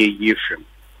film don't ye film.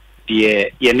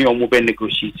 The mobile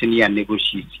negotiating and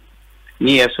negotiating.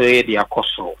 Near so they are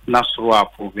coso, Nasro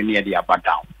approve near the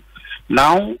down.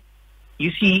 Now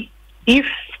you see if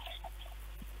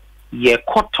ye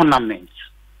court tournament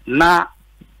na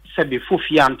sabi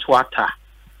fufian tuata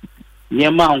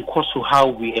Niema on coso how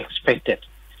we expected.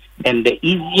 And the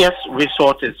easiest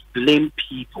resort is blame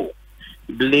people,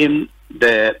 blame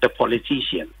the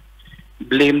politician,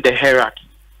 blame the hierarchy.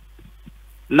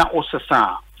 Now also,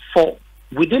 for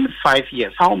within 5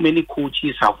 years, how many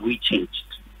coaches have we changed?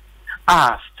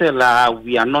 Still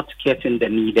we are not getting the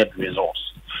needed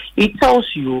resource. It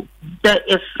tells you there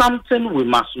is something we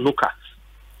must look at.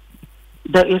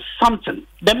 There is something.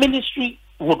 The ministry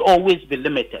would always be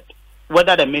limited,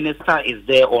 whether the minister is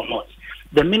there or not.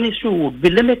 The ministry would be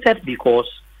limited because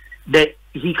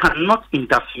he cannot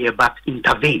interfere but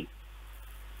intervene.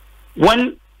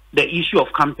 When the issue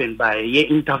of campaign by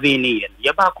intervening,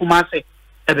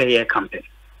 campaign.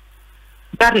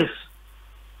 That is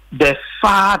the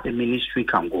far the ministry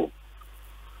can go.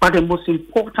 But the most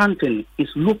important thing is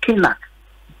looking at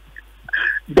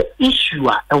the issue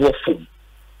at our form.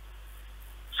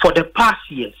 For the past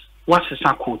years, what is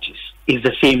our coaches is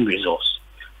the same resource.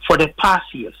 For the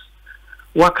past years,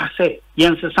 Waka say,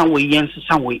 some way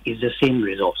is the same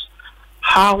results.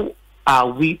 How are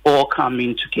we all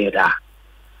coming together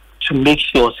to make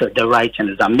sure that the right thing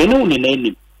is done?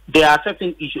 There are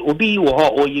certain issues. Obi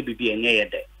or ye be a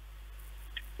day.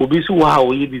 Obi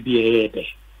so ye be a day.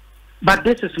 But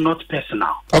this is not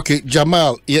personal. Okay,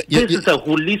 Jamal. This is a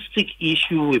holistic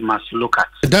issue we must look at.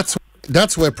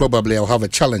 That's where probably I'll have a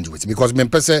challenge with, because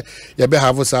Mempese Yabe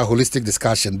have us a holistic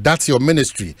discussion. That's your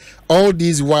ministry. All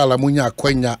these while Amunya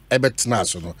Kwenya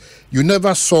Ebetnasono, you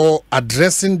never saw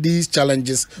addressing these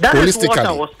challenges that holistically. That is what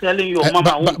I was telling you,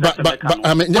 Mama. But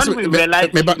I mean, when we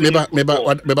realized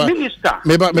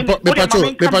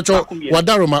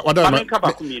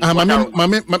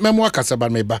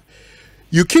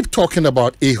you keep talking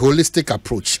about a holistic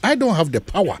approach. I don't have the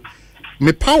power.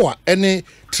 Me power any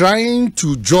trying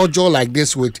to jojo like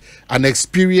this with an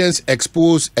experienced,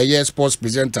 exposed sports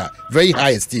presenter, very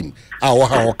high esteem.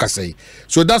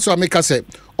 So that's what I make us say.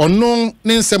 Onon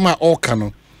ninsema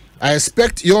okano. I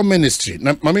expect your ministry.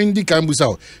 Mamindi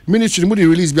Kambusao ministry would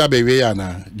release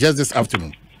just this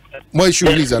afternoon. More issue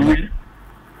release.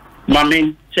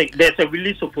 Check. There's a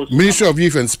release supposed. Ministry of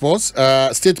Youth and Sports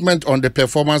statement on the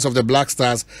performance of the Black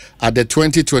Stars at the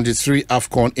 2023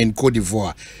 AFCON in Cote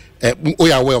d'Ivoire.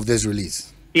 We are aware of this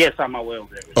release. Yes, I'm aware of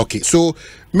that. Okay, so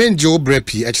Menjo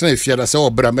Brepi, actually, if you are so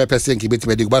Brame person,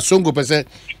 but Songo person,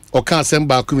 or can't send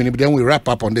back, then we wrap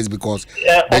up on this because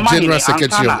the General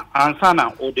Secretary.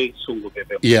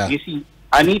 Yeah. You see,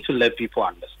 I need to let people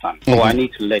understand, or I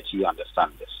need to let you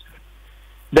understand this.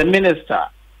 The minister.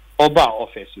 Oba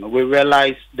office, we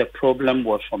realized the problem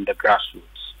was from the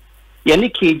grassroots. Any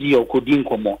KG or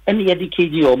Kodinkomo, any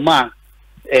KG or man,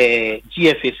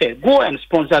 GFA said, go and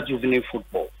sponsor juvenile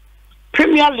football.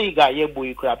 Premier League,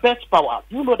 best power.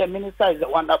 You know the minister is the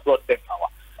one that brought best power.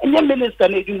 And the minister,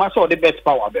 you must the best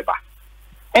power, beba.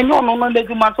 And you must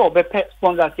the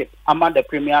sponsorship among the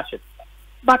premiership.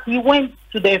 But he went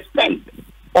to the extent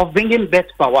of bringing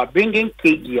best power, bringing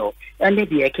KG and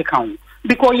the account.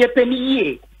 Because you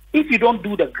penny. If you don't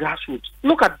do the grassroots,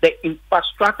 look at the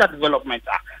infrastructure development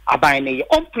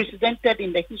unprecedented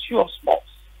in the history of sports.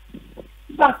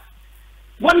 But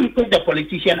when you take the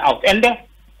politician out, and then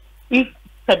if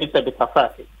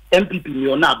MPP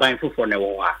you're not buying food for never.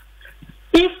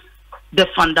 If the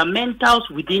fundamentals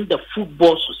within the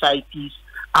football societies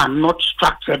are not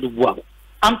structured well,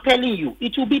 I'm telling you,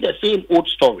 it will be the same old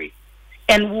story,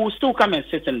 and we'll still come and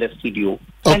sit in the studio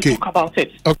and talk about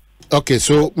it. Okay,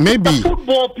 so maybe the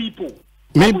football people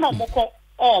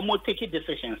more taking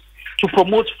decisions to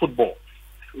promote football.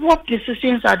 What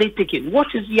decisions are they taking?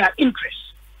 What is their interest?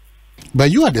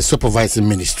 But you are the supervising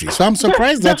ministry, so I'm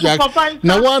surprised that you are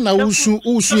now.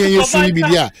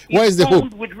 Why is the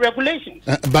hope with regulations?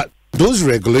 But those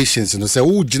regulations, say,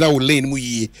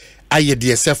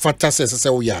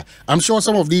 I'm sure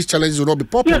some of these challenges will not be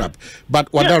popping up.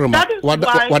 But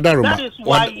that is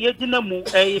why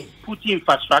put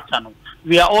infrastructure.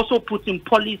 We are also putting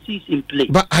policies in place.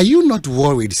 But are you not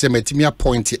worried? Semetimia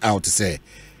pointed out to say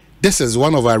this is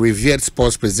one of our revered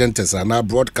sports presenters and our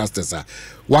broadcasters.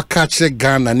 Wakache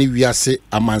Ghana Niwiase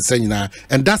Amansena,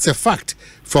 and that's a fact.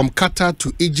 From Qatar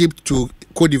to Egypt to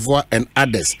Cote d'Ivoire and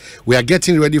others, we are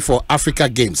getting ready for Africa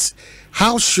Games.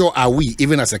 How sure are we,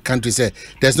 even as a country, say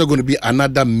there's not going to be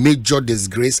another major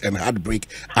disgrace and heartbreak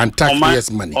and taxpayers'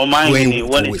 money? When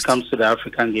it comes to the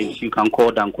African Games, you can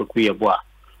call down Kwekuyeboa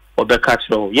or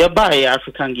Bekatro. Yeah, by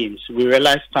African Games, we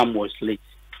realized time was late.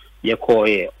 You call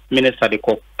minister, they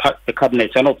call the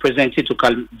cabinet, and present it to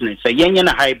cabinet. Say,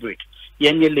 a hybrid,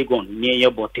 Legon,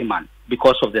 near Boteman,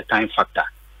 because of the time factor.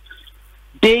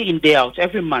 Day in, day out,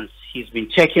 every month, he's been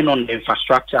checking on the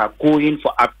infrastructure, going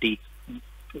for updates,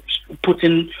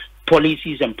 putting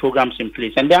policies and programs in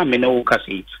place. And there are many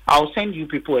Okasi. I'll send you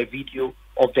people a video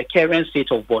of the current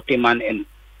state of Boteman and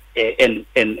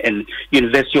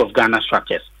University of Ghana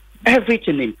structures.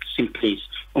 Everything is in place.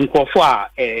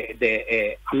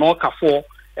 The Anoka for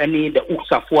any the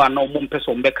Uksa for no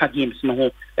person Becca games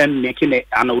no and making it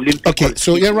an Olympic. Okay,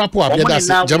 so yeah, wrap up. Yeah, that's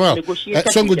it. Jamal.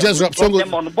 Songo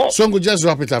just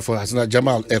wrap it up for us. Now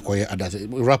Jamal Eko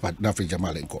wrap it now for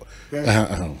Jamal Enko.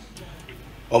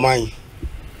 Oh my.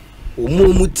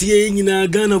 Mutie nyina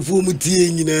Ghana fu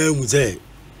mutie nyina mu say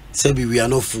sebi we are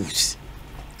not fools.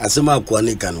 Asema kwa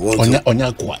ne kan won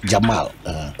onya kwa Jamal.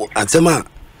 Asema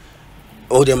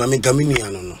o de mama kamini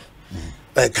ano no.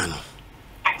 E kan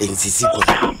ensisi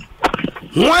kwa.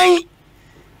 Why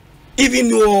even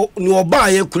no ba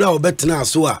ye kura obetena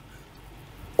so a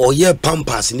oye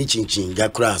pampas ni chinchin ga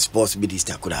kura sports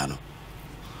minister kura no.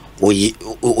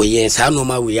 Oye sa no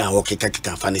ma we a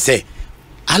okeka fa ne say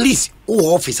at least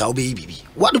officer will be.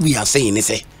 What we are saying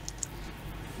is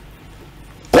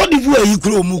Cote d'Ivoire yi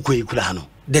kura omu ko yi kura no.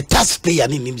 The taxpayer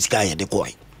ni nim sika ye de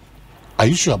koi. Are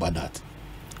you sure about that?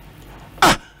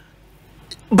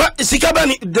 But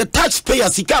sikabani the taxpayer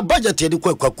sika budget ye de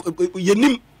koi ye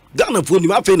nim Ghana for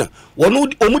nim afena. Wono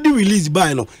omudi release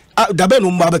buy no. Da be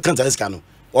no mba be kanta sika no.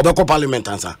 Obeko parliament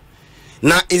answer.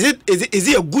 Now is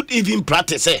it a good even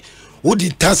practice who the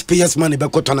taxpayers money be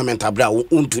tournament abra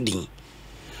unto din.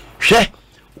 She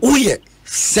who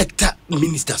sector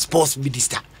minister, sports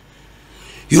minister.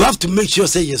 You have to make sure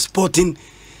say you're sporting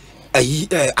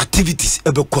activities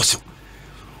ebe koso.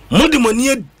 Modi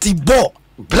money ti ball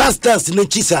blasters no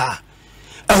chisa.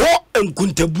 Eho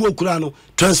enkuntabu okura no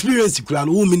transparency kura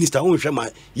no minister who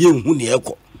hwema ye hu ne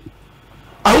eko.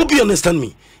 I hope you understand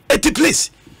me. Eti place.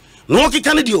 No ki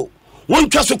kanadio. One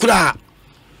twaso kura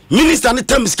minister ne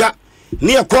tamiska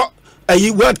ne ekọ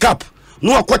World Cup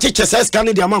no akwache chese ska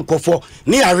ne de amankofo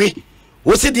ne are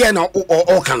wo se de na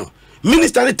o ka no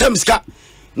minister ne tamiska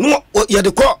no ye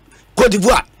de Cote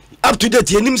d'Ivoire up to date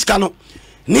yenim ska no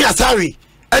ne asari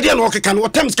e de na o ka no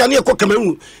tamiska ne ekọ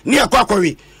Cameroon ne akwa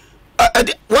akori.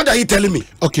 What are you telling me?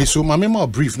 Okay, so my memo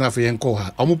brief now for Yenko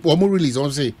ha. Omo release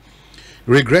on say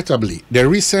regrettably, the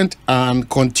recent and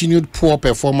continued poor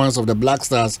performance of the Black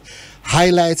Stars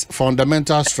highlights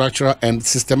fundamental structural and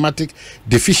systematic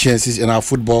deficiencies in our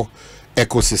football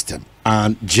ecosystem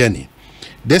and journey.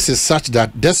 This is such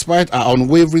that despite our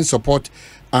unwavering support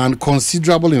and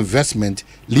considerable investment,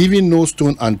 leaving no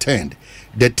stone unturned,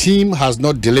 the team has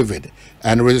not delivered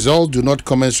and results do not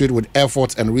commensurate with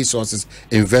efforts and resources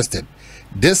invested.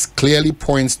 This clearly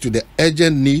points to the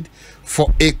urgent need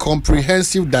for a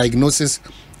comprehensive diagnosis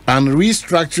and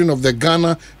restructuring of the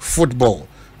Ghana football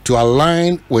to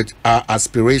align with our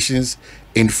aspirations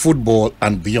in football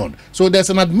and beyond. So there's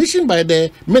an admission by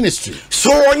the ministry.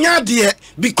 So onya de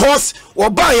because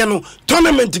obaye no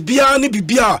tournament bia ni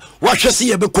bibia wa hwese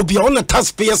ye be ko bia on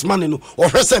taxpayers money no o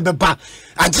hwese be ba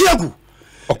agiagu.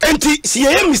 Enti si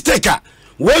ye mistake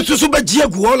we so be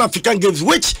giagu all African games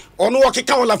which ono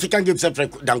okeka all African games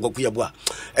separate dangoku yebua.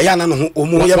 Eya na no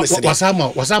omo ye mesere.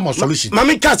 Wasama solution.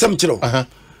 Mami ka sem kiro.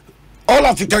 All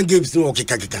African games no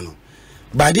okeka no.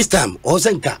 By this time,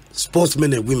 Osenka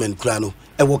sportsmen and women krano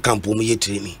ewo camp omuye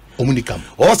training. Omuni camp.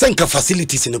 Osenka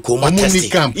facilities in the coma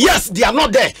testing. Yes, they are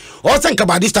not there. Osenka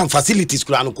by this time facilities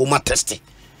krano coma testing.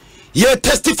 Yeah,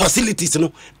 testing facilities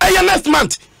no. Next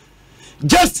month.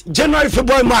 Just January,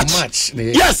 February, March.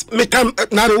 Yes, me come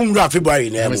na umra February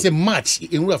na. Me say March,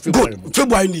 umra February.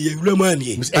 February ni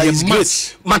remani.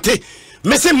 March. Mate,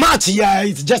 me say March yeah,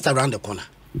 it's just around the corner.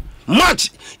 March,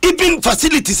 even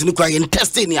facilities in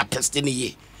testing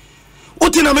ye.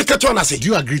 Do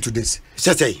you agree to this?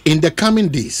 Say. In the coming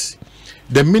days,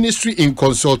 the ministry, in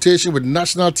consultation with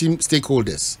national team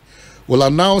stakeholders, will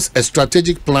announce a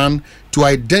strategic plan to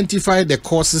identify the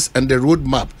courses and the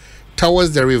roadmap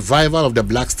towards the revival of the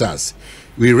Black Stars.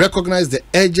 We recognize the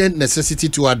urgent necessity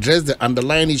to address the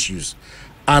underlying issues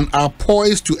and are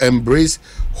poised to embrace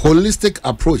holistic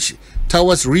approach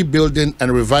towards rebuilding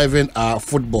and reviving our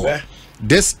football.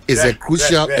 This is a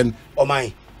crucial and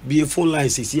be a phone line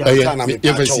says here be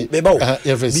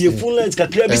a phone lines ka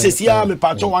clear be says here me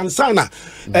pacho ansana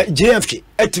JFK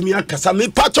etimi akasa me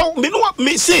pacho me no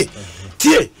me say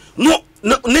tie no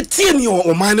ne tie ni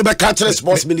o man be catch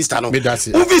sports minister no who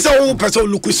be say who person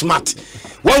look smart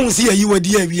when we see you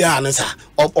dey awia na sa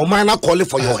o man na call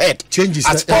for your head changes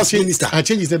as sports minister and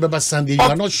changes the Baba Sunday you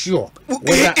are not sure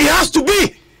it has to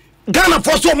be Ghana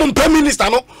for so mon prime minister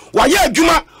no wa ye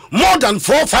adwuma more than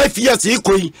 4-5 years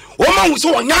equally woman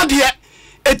so onya de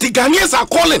eti Ghanaians are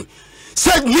calling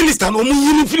said minister no mu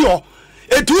yini free o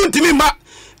etu ntimi ma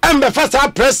embe first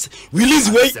press release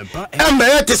way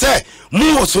embe it say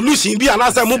mu solution bi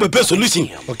anasa mu be solution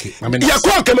okay ya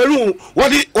call Cameroon what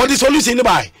the solution ni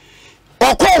buy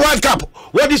or call World Cup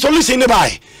what the solution ni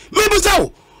buy maybe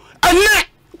so ane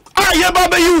aye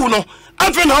baba you no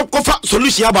afa na kofa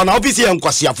solution aba na office en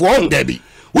kwasiafo on debi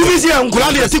we see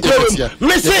ankura de sikwe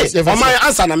me say o my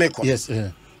answer na me ko yes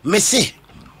me say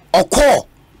o call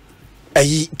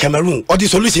ayi Cameroon or the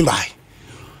solution by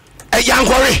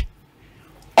yankore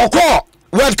o call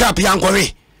World Cup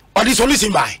yankore or the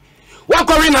solution by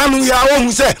wakore na anu ya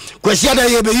ohun say kwasi ada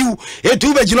ye be you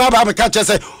etu be gina ba be catch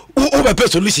say who be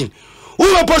solution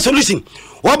who be solution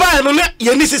Waba no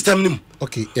ye system nim.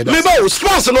 Okay, maybe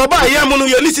sports no ba ye mo no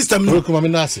ye system nim.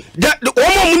 The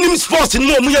omo sports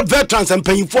no mo ye veterans and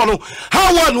paying for no.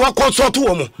 How one wa consult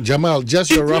wo Jamal,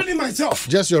 just your myself.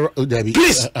 Just your Debbie.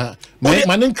 Please.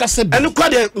 Manin Kaseb. And kwa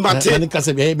de mate. Manin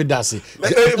Kaseb e be dasi.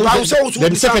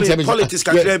 Politics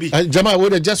ka Debbie. Jamal,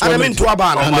 we just one minute.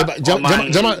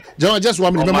 Jamal, just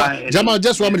 1 minute. Jamal,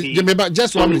 just 1 minute. Maybe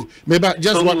just 1 minute. Maybe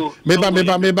just one. Maybe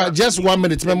just 1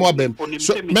 minute. Memo bem.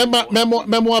 So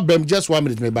memo bem just 1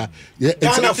 minute. Maybe.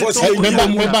 Ghana for maybe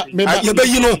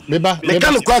you know. Maybe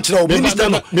can kwatira minister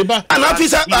no. And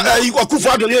officer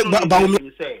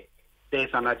Akufo-Addo say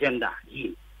there's an agenda.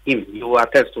 Him, you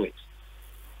attest to it.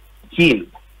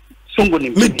 Him. Songo ni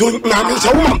me don't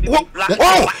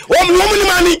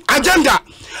money agenda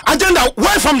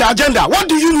where from the agenda? What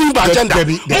do you mean by agenda?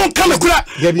 Obi can the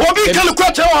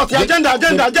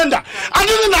agenda. I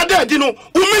didn't know that, you know,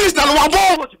 minister no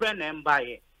wabo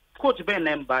Coach Ben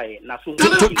Mbaye na so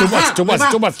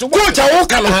Thomas coach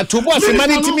awokala Thomas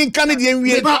mani timi Canadian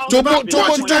we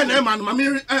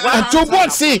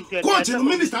Thomas say coach no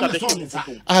minister na so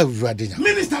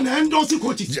minister na endorse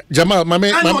coaches Jamal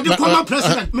mame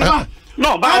president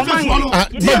no but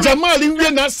Jamal in we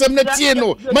na sem na tie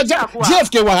no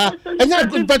GFK wa ha enya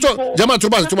petrol Jamal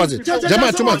Thomas Thomas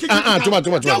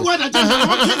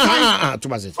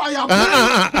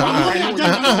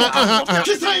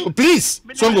please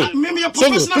Songo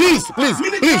please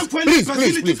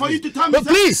for you to tell me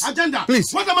agenda.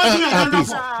 Please. What am I doing agenda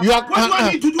for? You are what do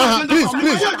I need to do agenda for?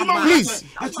 Please.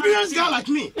 Experienced guy like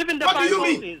me. Even the what Bible do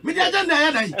you mean? Me the agenda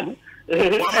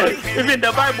even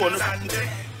the Bible.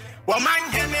 What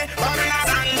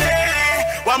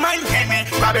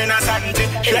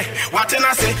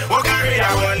I say, what carry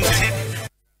I want.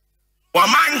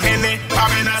 Woman hene,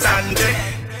 Babina Sande.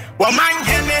 Woman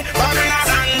hene, Babina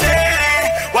Sande.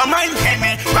 Woman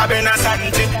hene, Babina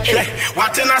Sande.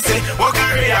 What I say, what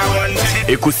carry I want.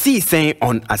 Ekusi saying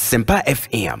on Asempa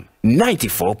FM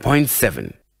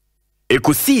 94.7.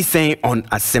 Ekusi saying on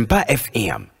Asempa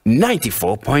FM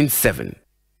 94.7.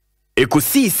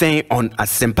 Ekusi saying on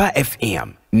Asempa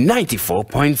FM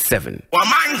 94.7.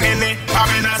 Woman hene,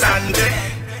 Babina Sande.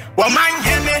 Woman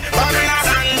hene, Babina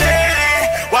Sande.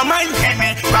 Woman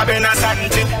hene, Babina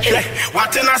Sande.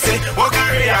 What I say, what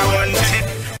carry I want.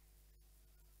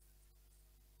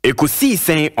 Ekusi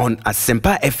saying on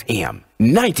Asempa FM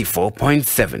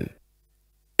 94.7.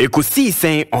 Ekusi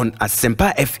saying on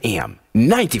Asempa FM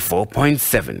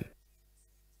 94.7.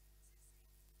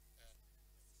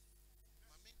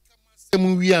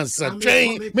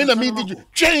 Train, me na me did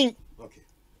train. Okay.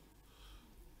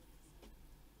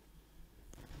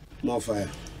 More fire.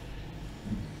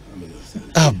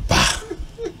 Abba.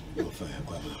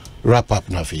 Wrap up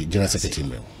now for General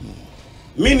Secretary.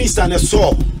 Minister ne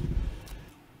so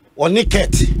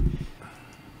oniket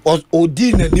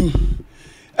odi nanim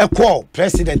ekwo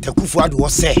President Akufo-Addo wo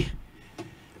say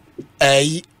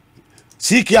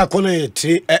siki akono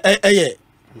ye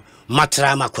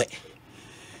matra makwe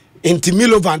enti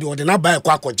Milovan de na ba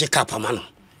ekwa akọ jicap amano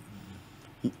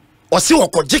o se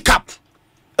wokọ jicap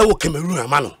ewo Cameroon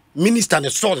amano minister ne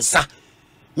so nsa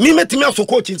mi metimi aso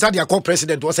coach nsa de akọ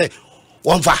president wo say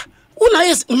wonfa una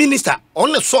yes minister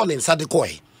on the so nsa de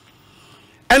koy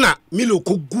ena Milo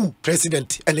ko gu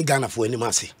president ene Ghana fo ani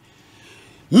mase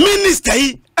minister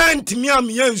yi antimi am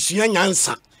yansua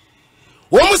nyansa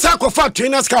wo musa ko fa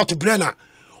trainer scout brena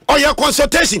oya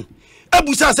consultation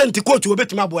ebusa senti coach wo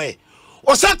betima boy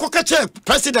o sa ko kache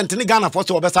president ni Ghana for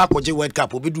so obesa akọje World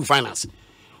Cup obi do finance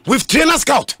with trainer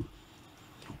scout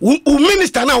u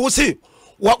minister na wo say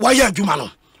wa ya adwuma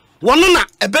no wono na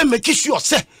ebe make sure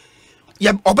say ye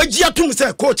obaji atum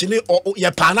say coach ni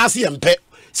ye panase ye mpe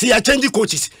see ya change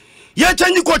coaches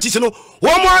no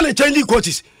one more and change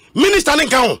coaches minister ni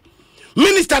kan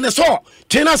minister ne so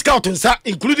trainer scout nsa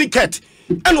including Kurt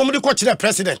and wo de coach the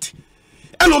president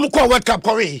and wo ko World Cup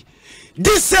kowe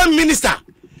this same minister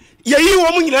ye yi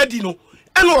wo mu nyina di no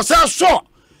and wo say so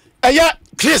eya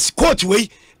Chris coach we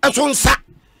eso nsa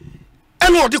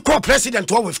and wo de call president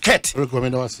wo with Kurt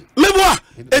recommend us meboa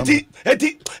eti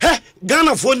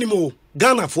Ghana for nimo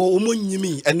Ghana for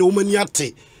omonyimi and omani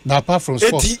ate. Now apart from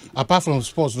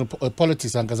sports,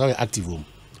 politics and Kazawa active home.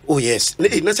 Oh yes,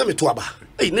 na say me to aba.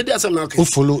 Ne dey asem na okay. Who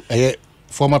follow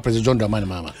former President John Dramani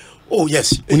Mahama. Oh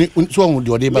yes. So on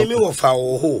the debate. Me wo fa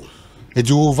ho. E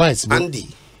do vice. Andy.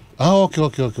 Ah okay.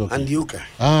 Andy okay.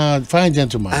 Fine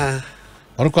gentleman.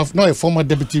 No a former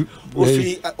deputy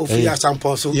Ofi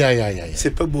Asamponso. Yeah.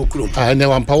 C'est pas beaucoup. Ne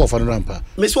wan power for no rampa.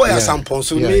 Me so ya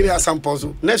Asamponso, maybe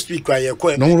Asamponso. Next week I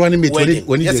go. No running mate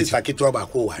when yes it's like to ba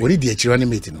ko wa. When the running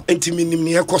mate no. Enti minim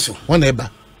ne ekoso. One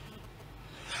eba.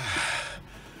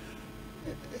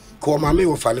 ko mama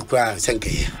wo fa ne kwa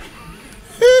senke.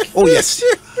 Oh yes.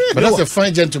 But that's a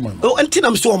fine gentleman. Oh, until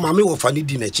I'm so mama wo fa ne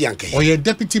di na chi anke. Or your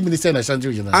deputy minister in Ashanti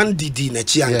region. And di na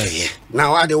chi anke.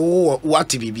 Now I the what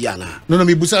bibia na. No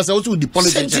me busa say also the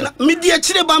politics. Me di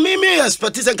chire ba me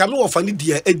expertise nka me wo fa ne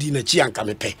di edi na chi anka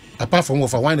me pe. Apart from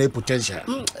for one potential.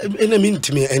 In a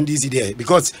minute me NDC there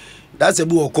because that's a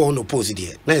book call no pose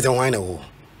there. Na is a wine wo.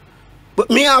 But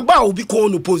me aba will be call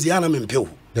no pose ya na me pe wo.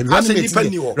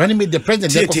 Running me the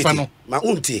president Fano. Ma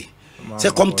unti. Say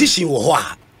competition wo ho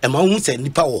a e ma hu say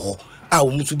nipa wo ho a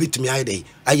wo musu betimi ayde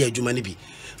aye adwuma ne bi.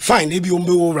 Fine, ebi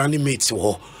ombe wo running mates wo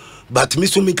ho. But me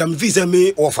so me can visa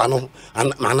me offer no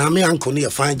and me uncle ne a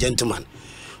fine gentleman.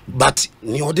 But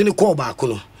ni ode ne call back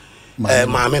no.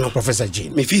 Maame no Professor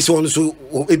Jane. Me fee so so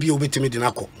ebi obetimi de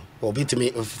nako.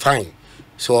 Obetimi fine.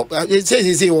 So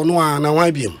say ono na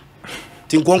wan biem.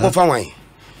 Tin konko fa wan.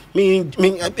 Me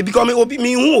because me obi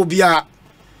me hu obi a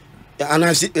and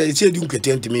I say do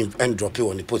nkete me and drop you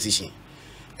on the position.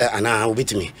 And I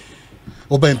obetimi.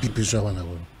 Oba MPP so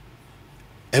wan.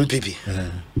 MPP.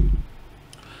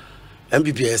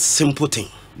 MPP is a simple thing.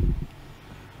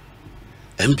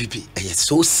 MPP is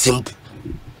so simple.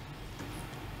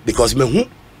 Because me hu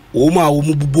oma wo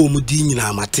mu bubo mu di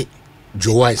nyina mate.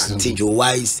 Joe Wise. Joe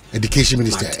Wise. Education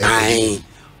Minister.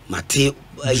 Mate.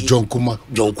 John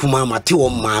Kuma mate wo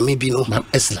maame bi no. Mam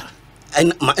Esla.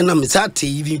 And me sat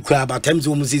even cry about times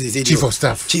wo mu say Chief of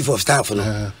Staff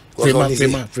no.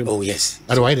 Oh yes.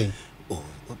 Why then?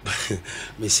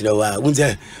 Mr. Wa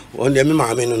unze on dem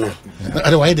maame no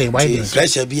no. Why then?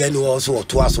 Pressure bi any also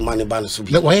to aso mane ba no so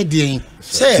bi. Why then?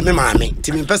 Say me maame,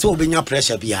 ti me pese obenya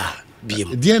pressure bia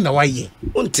biem. Dear na why ye?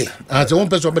 Unte. So one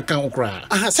person be kan okra.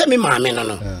 Say me maame no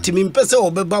no. Ti me pese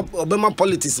obema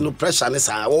politics no pressure ne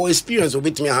sa or experience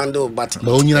obetimi handle but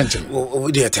onyina nche.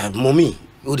 We dey time mommy,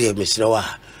 we dey Mr. Wa.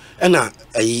 Na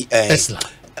Esla.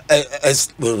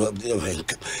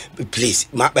 Please,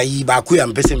 ma ba yi ba ku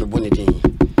am pese me boni din.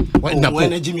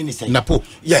 Energy minister. Napo.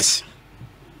 Yes.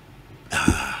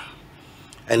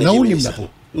 Energy minister.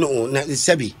 No, na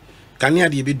sebi. Kania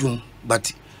de be dum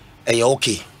but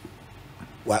okay.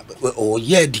 Or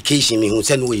education me who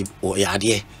send we or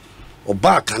yade. Or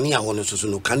ba kania hono so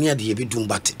no kania de be dum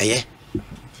but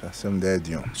some there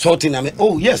sorting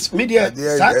oh yes media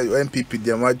MPP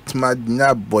they mad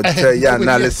na but ya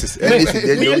analysis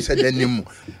anything they said anymore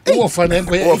fan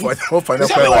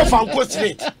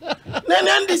straight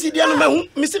na this dia no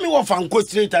me say me fan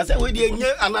straight I say we dey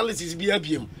analysis bi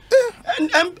abiem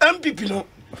and MPP no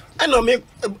and me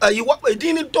you what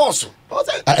dey ni doso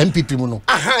MPP mu no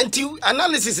anti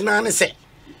analysis na ne say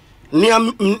me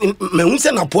hu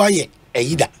say na po aye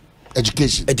eyida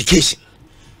education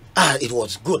it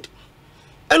was good.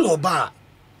 And oba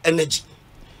energy.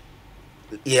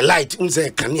 Yeah, light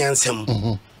unse kanya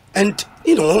nsem. And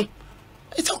you know,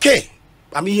 it's okay.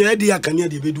 I mean, here dia kanya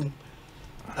de bedum.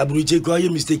 Abruche ko aye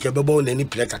mistake e bebo na ni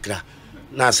pre kakra.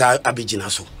 Na sa abigina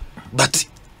so. But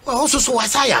also so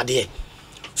wasaya there.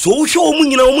 So wo hwe omu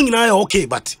nyina ya okay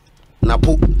but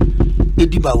napo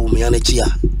ediba wo me anachi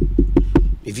a.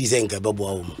 If he say nka bebo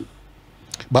wo mu.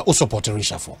 But also support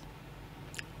reshuffle.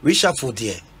 Reshuffle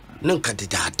there. Nanka de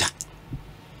dada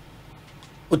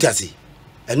otasi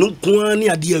enu kwani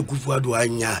ade agufu ado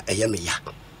anya eyeme ya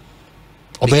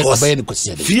obey ni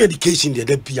kwesi free education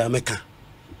de pia meka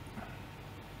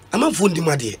amafo ndi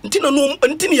made ntina no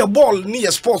ntina ya ball ni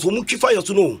ya sports omu twifa ya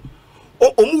so no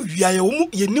omu wia ya omu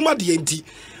ye nimade nti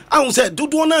ahun say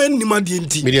dodo na nimade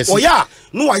nti oya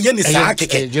no aye ni saa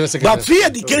keke but free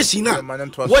education na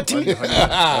what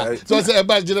so say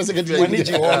about general secretary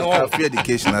free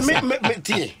education as me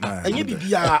tie anye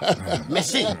bibia me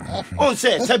say on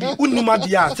say sabi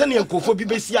unimade a se ne nkofo bi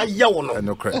besi aye wo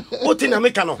no what na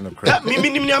meka no me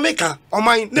ni ameka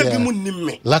oman na bi mu nim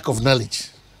me lack of knowledge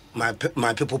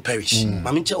my people perish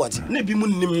mami che what na bi mu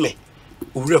nim me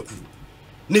owuraku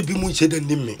na bi mu chede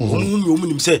nim me omu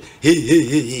nim say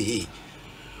hey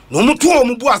no mu to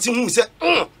omu bu ase hu say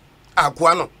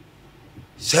akwa no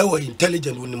say we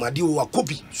intelligent unimade wo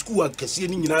akobi school akese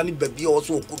ni nyina ni baby o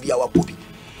so okobi a wakobi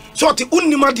so ti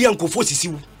unimade ankofo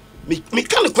sisiwu me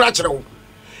kan kura kire wo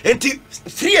enti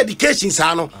free education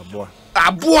sa no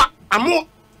aboa amo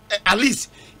at least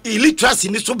illiteracy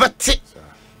ni so bete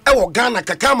e wo Ghana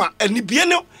kakama anibie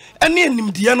no ene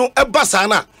animdie no eba sa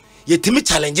na yetimi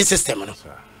challenge system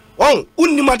no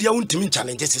unimade ya untimi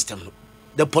challenge system no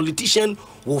the politician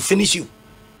will finish you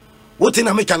what in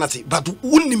America nati but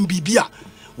unim bibia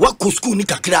wako school ni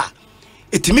kakra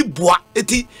etimi boa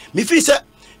eti me fi se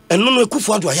eno no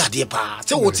ekufu ado aya de pa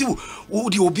se woti wo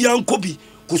di obi anko bi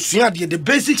kusua de the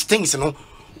basic things no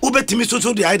Ubetimi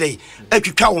so the idea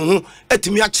etwitwa wo ho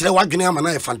etimi akyere wadwene ama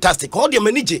na fantastic all the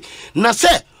manage na se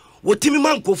wotimi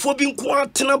mankofo bi nko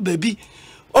atena baby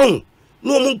on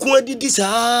no mo nko adidi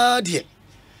saa de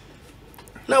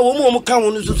na wo mo ka wo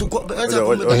no so ko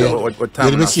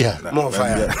mo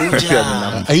fire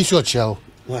are you sure child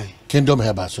why Kingdom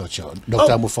Heba so child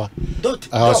Dr. Mufa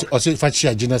also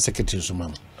fachi general secretary so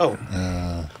mama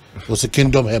was a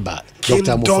Kingdom Heba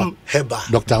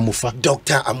Dr.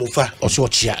 Amufa also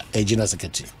chia a general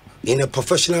secretary in a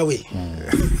professional way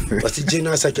was the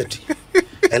general secretary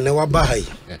and now bahai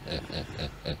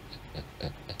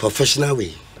professional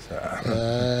way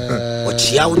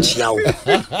chiao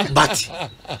but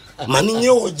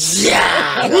maninyo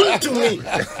to me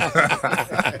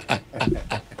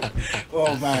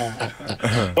oh man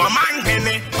woman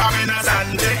hene babena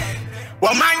sande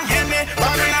woman hene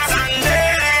babena sande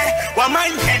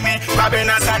woman hene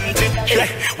babena sande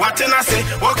what na say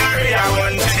what carry I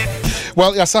want.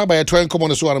 Well, Yasaba, a 20 come on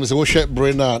the show, and I say, "Oh shit,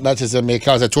 Brina, that is a make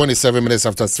house at 27 minutes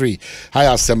after 3. Hi,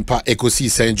 Sempa, Ecosi,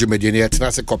 Saint Jumedinia,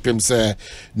 Tenase Copium, say,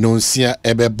 Nonsia,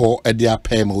 Ebebo, Edia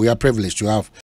Pem. We are privileged to have